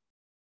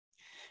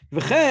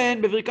 וכן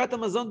בברכת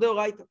המזון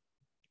דאורייתא.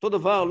 אותו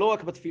דבר, לא רק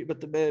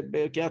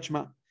בקריאת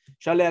שמע,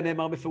 שעליה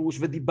נאמר בפירוש,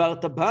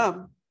 ודיברת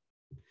בם.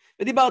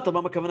 ודיברת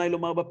בם, הכוונה היא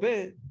לומר בפה.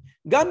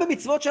 גם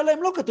במצוות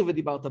שעליהם לא כתוב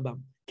ודיברת בם.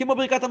 כמו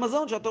ברכת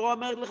המזון, שהתורה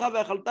אומרת לך,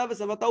 ואכלת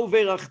ושבעת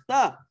וברכת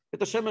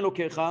את השם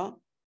אלוקיך,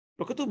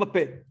 לא כתוב בפה.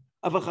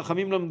 אבל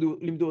חכמים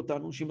לימדו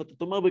אותנו, שאם אתה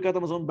תאמר ברכת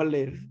המזון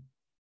בלב,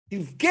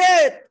 תבכה,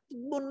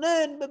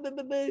 תתבונן,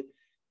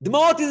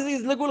 דמעות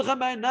יזלגו לך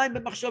מהעיניים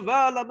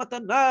במחשבה על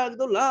המתנה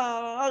הגדולה,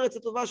 הארץ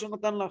הטובה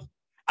שנתן לך.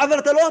 אבל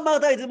אתה לא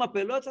אמרת את זה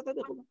מהפה, לא יצאת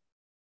ידי חובה.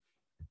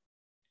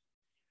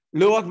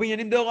 לא רק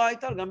בעניינים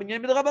דאורייתא, גם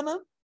בעניינים דרבנן.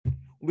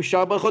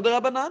 ובשאר ברכות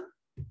דרבנן.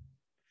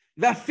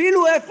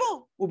 ואפילו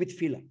איפה?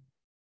 ובתפילה.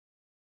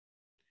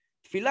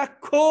 תפילה,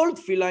 כל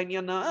תפילה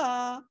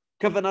עניינה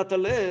כוונת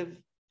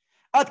הלב.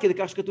 עד כדי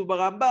כך שכתוב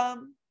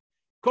ברמב"ם,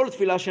 כל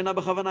תפילה שאינה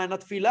בכוונה אינה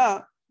תפילה.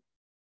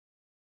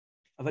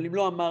 אבל אם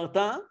לא אמרת,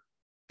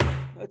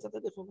 לא יצאת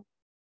ידי חובה.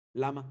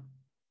 למה?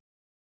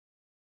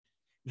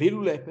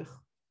 ואילו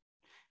להפך.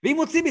 ואם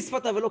הוציא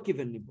בשפתיו ולא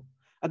כיוון ליבו.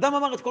 אדם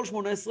אמר את כל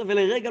 18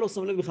 ולרגע לא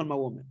שם לב בכלל מה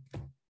הוא אומר.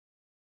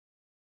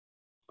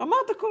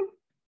 אמרת הכל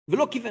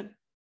ולא כיוון.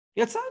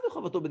 יצא ידי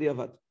חובתו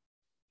בדיעבד.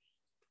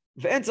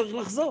 ואין צריך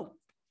לחזור.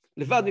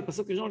 לבד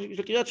מפסוק ראשון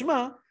של קריאת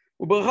שמע,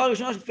 וברכה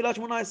הראשונה של תפילת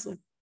 18.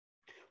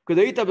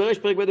 כדאית בריש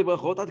פרק ב'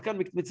 ברכות, עד כאן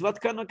מצוות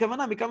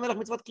הכוונה, מכאן מלך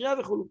מצוות קריאה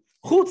וכו'.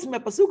 חוץ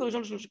מהפסוק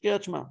הראשון של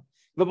קריאת שמע.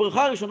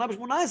 והברכה הראשונה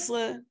ב-18,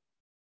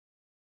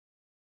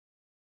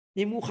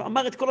 אם הוא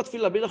אמר את כל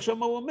התפילה בלי לחשוב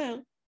מה הוא אומר,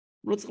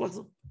 הוא לא צריך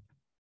לחזור.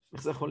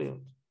 איך זה יכול להיות?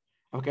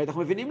 אבל כעת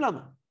אנחנו מבינים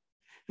למה.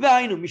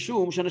 והיינו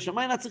משום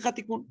שהנשמה אינה צריכה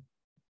תיקון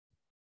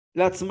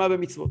לעצמה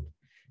במצוות.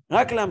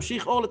 רק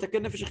להמשיך אור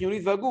לתקן נפש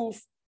החיונית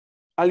והגוף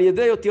על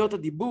ידי אותיות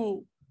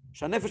הדיבור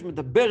שהנפש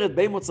מדברת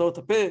בין מוצאות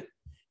הפה,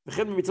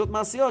 וכן במצוות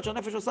מעשיות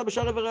שהנפש עושה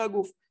בשאר איברי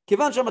הגוף.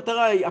 כיוון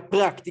שהמטרה היא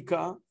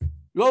הפרקטיקה,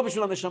 לא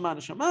בשביל הנשמה,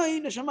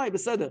 נשמה היא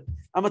בסדר.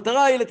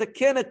 המטרה היא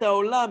לתקן את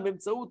העולם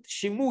באמצעות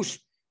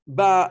שימוש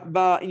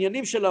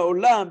בעניינים של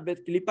העולם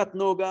בקליפת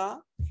נוגה,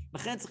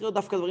 לכן צריך להיות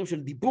דווקא דברים של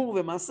דיבור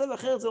ומעשה,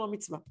 ואחרת זה לא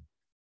מצווה.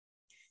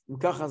 אם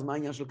ככה, אז מה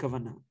העניין של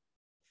כוונה?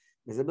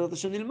 וזה בעזרת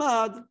השם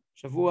נלמד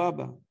שבוע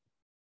הבא.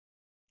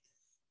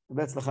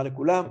 בהצלחה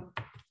לכולם.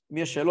 אם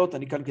יש שאלות,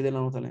 אני כאן כדי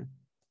לענות עליהן.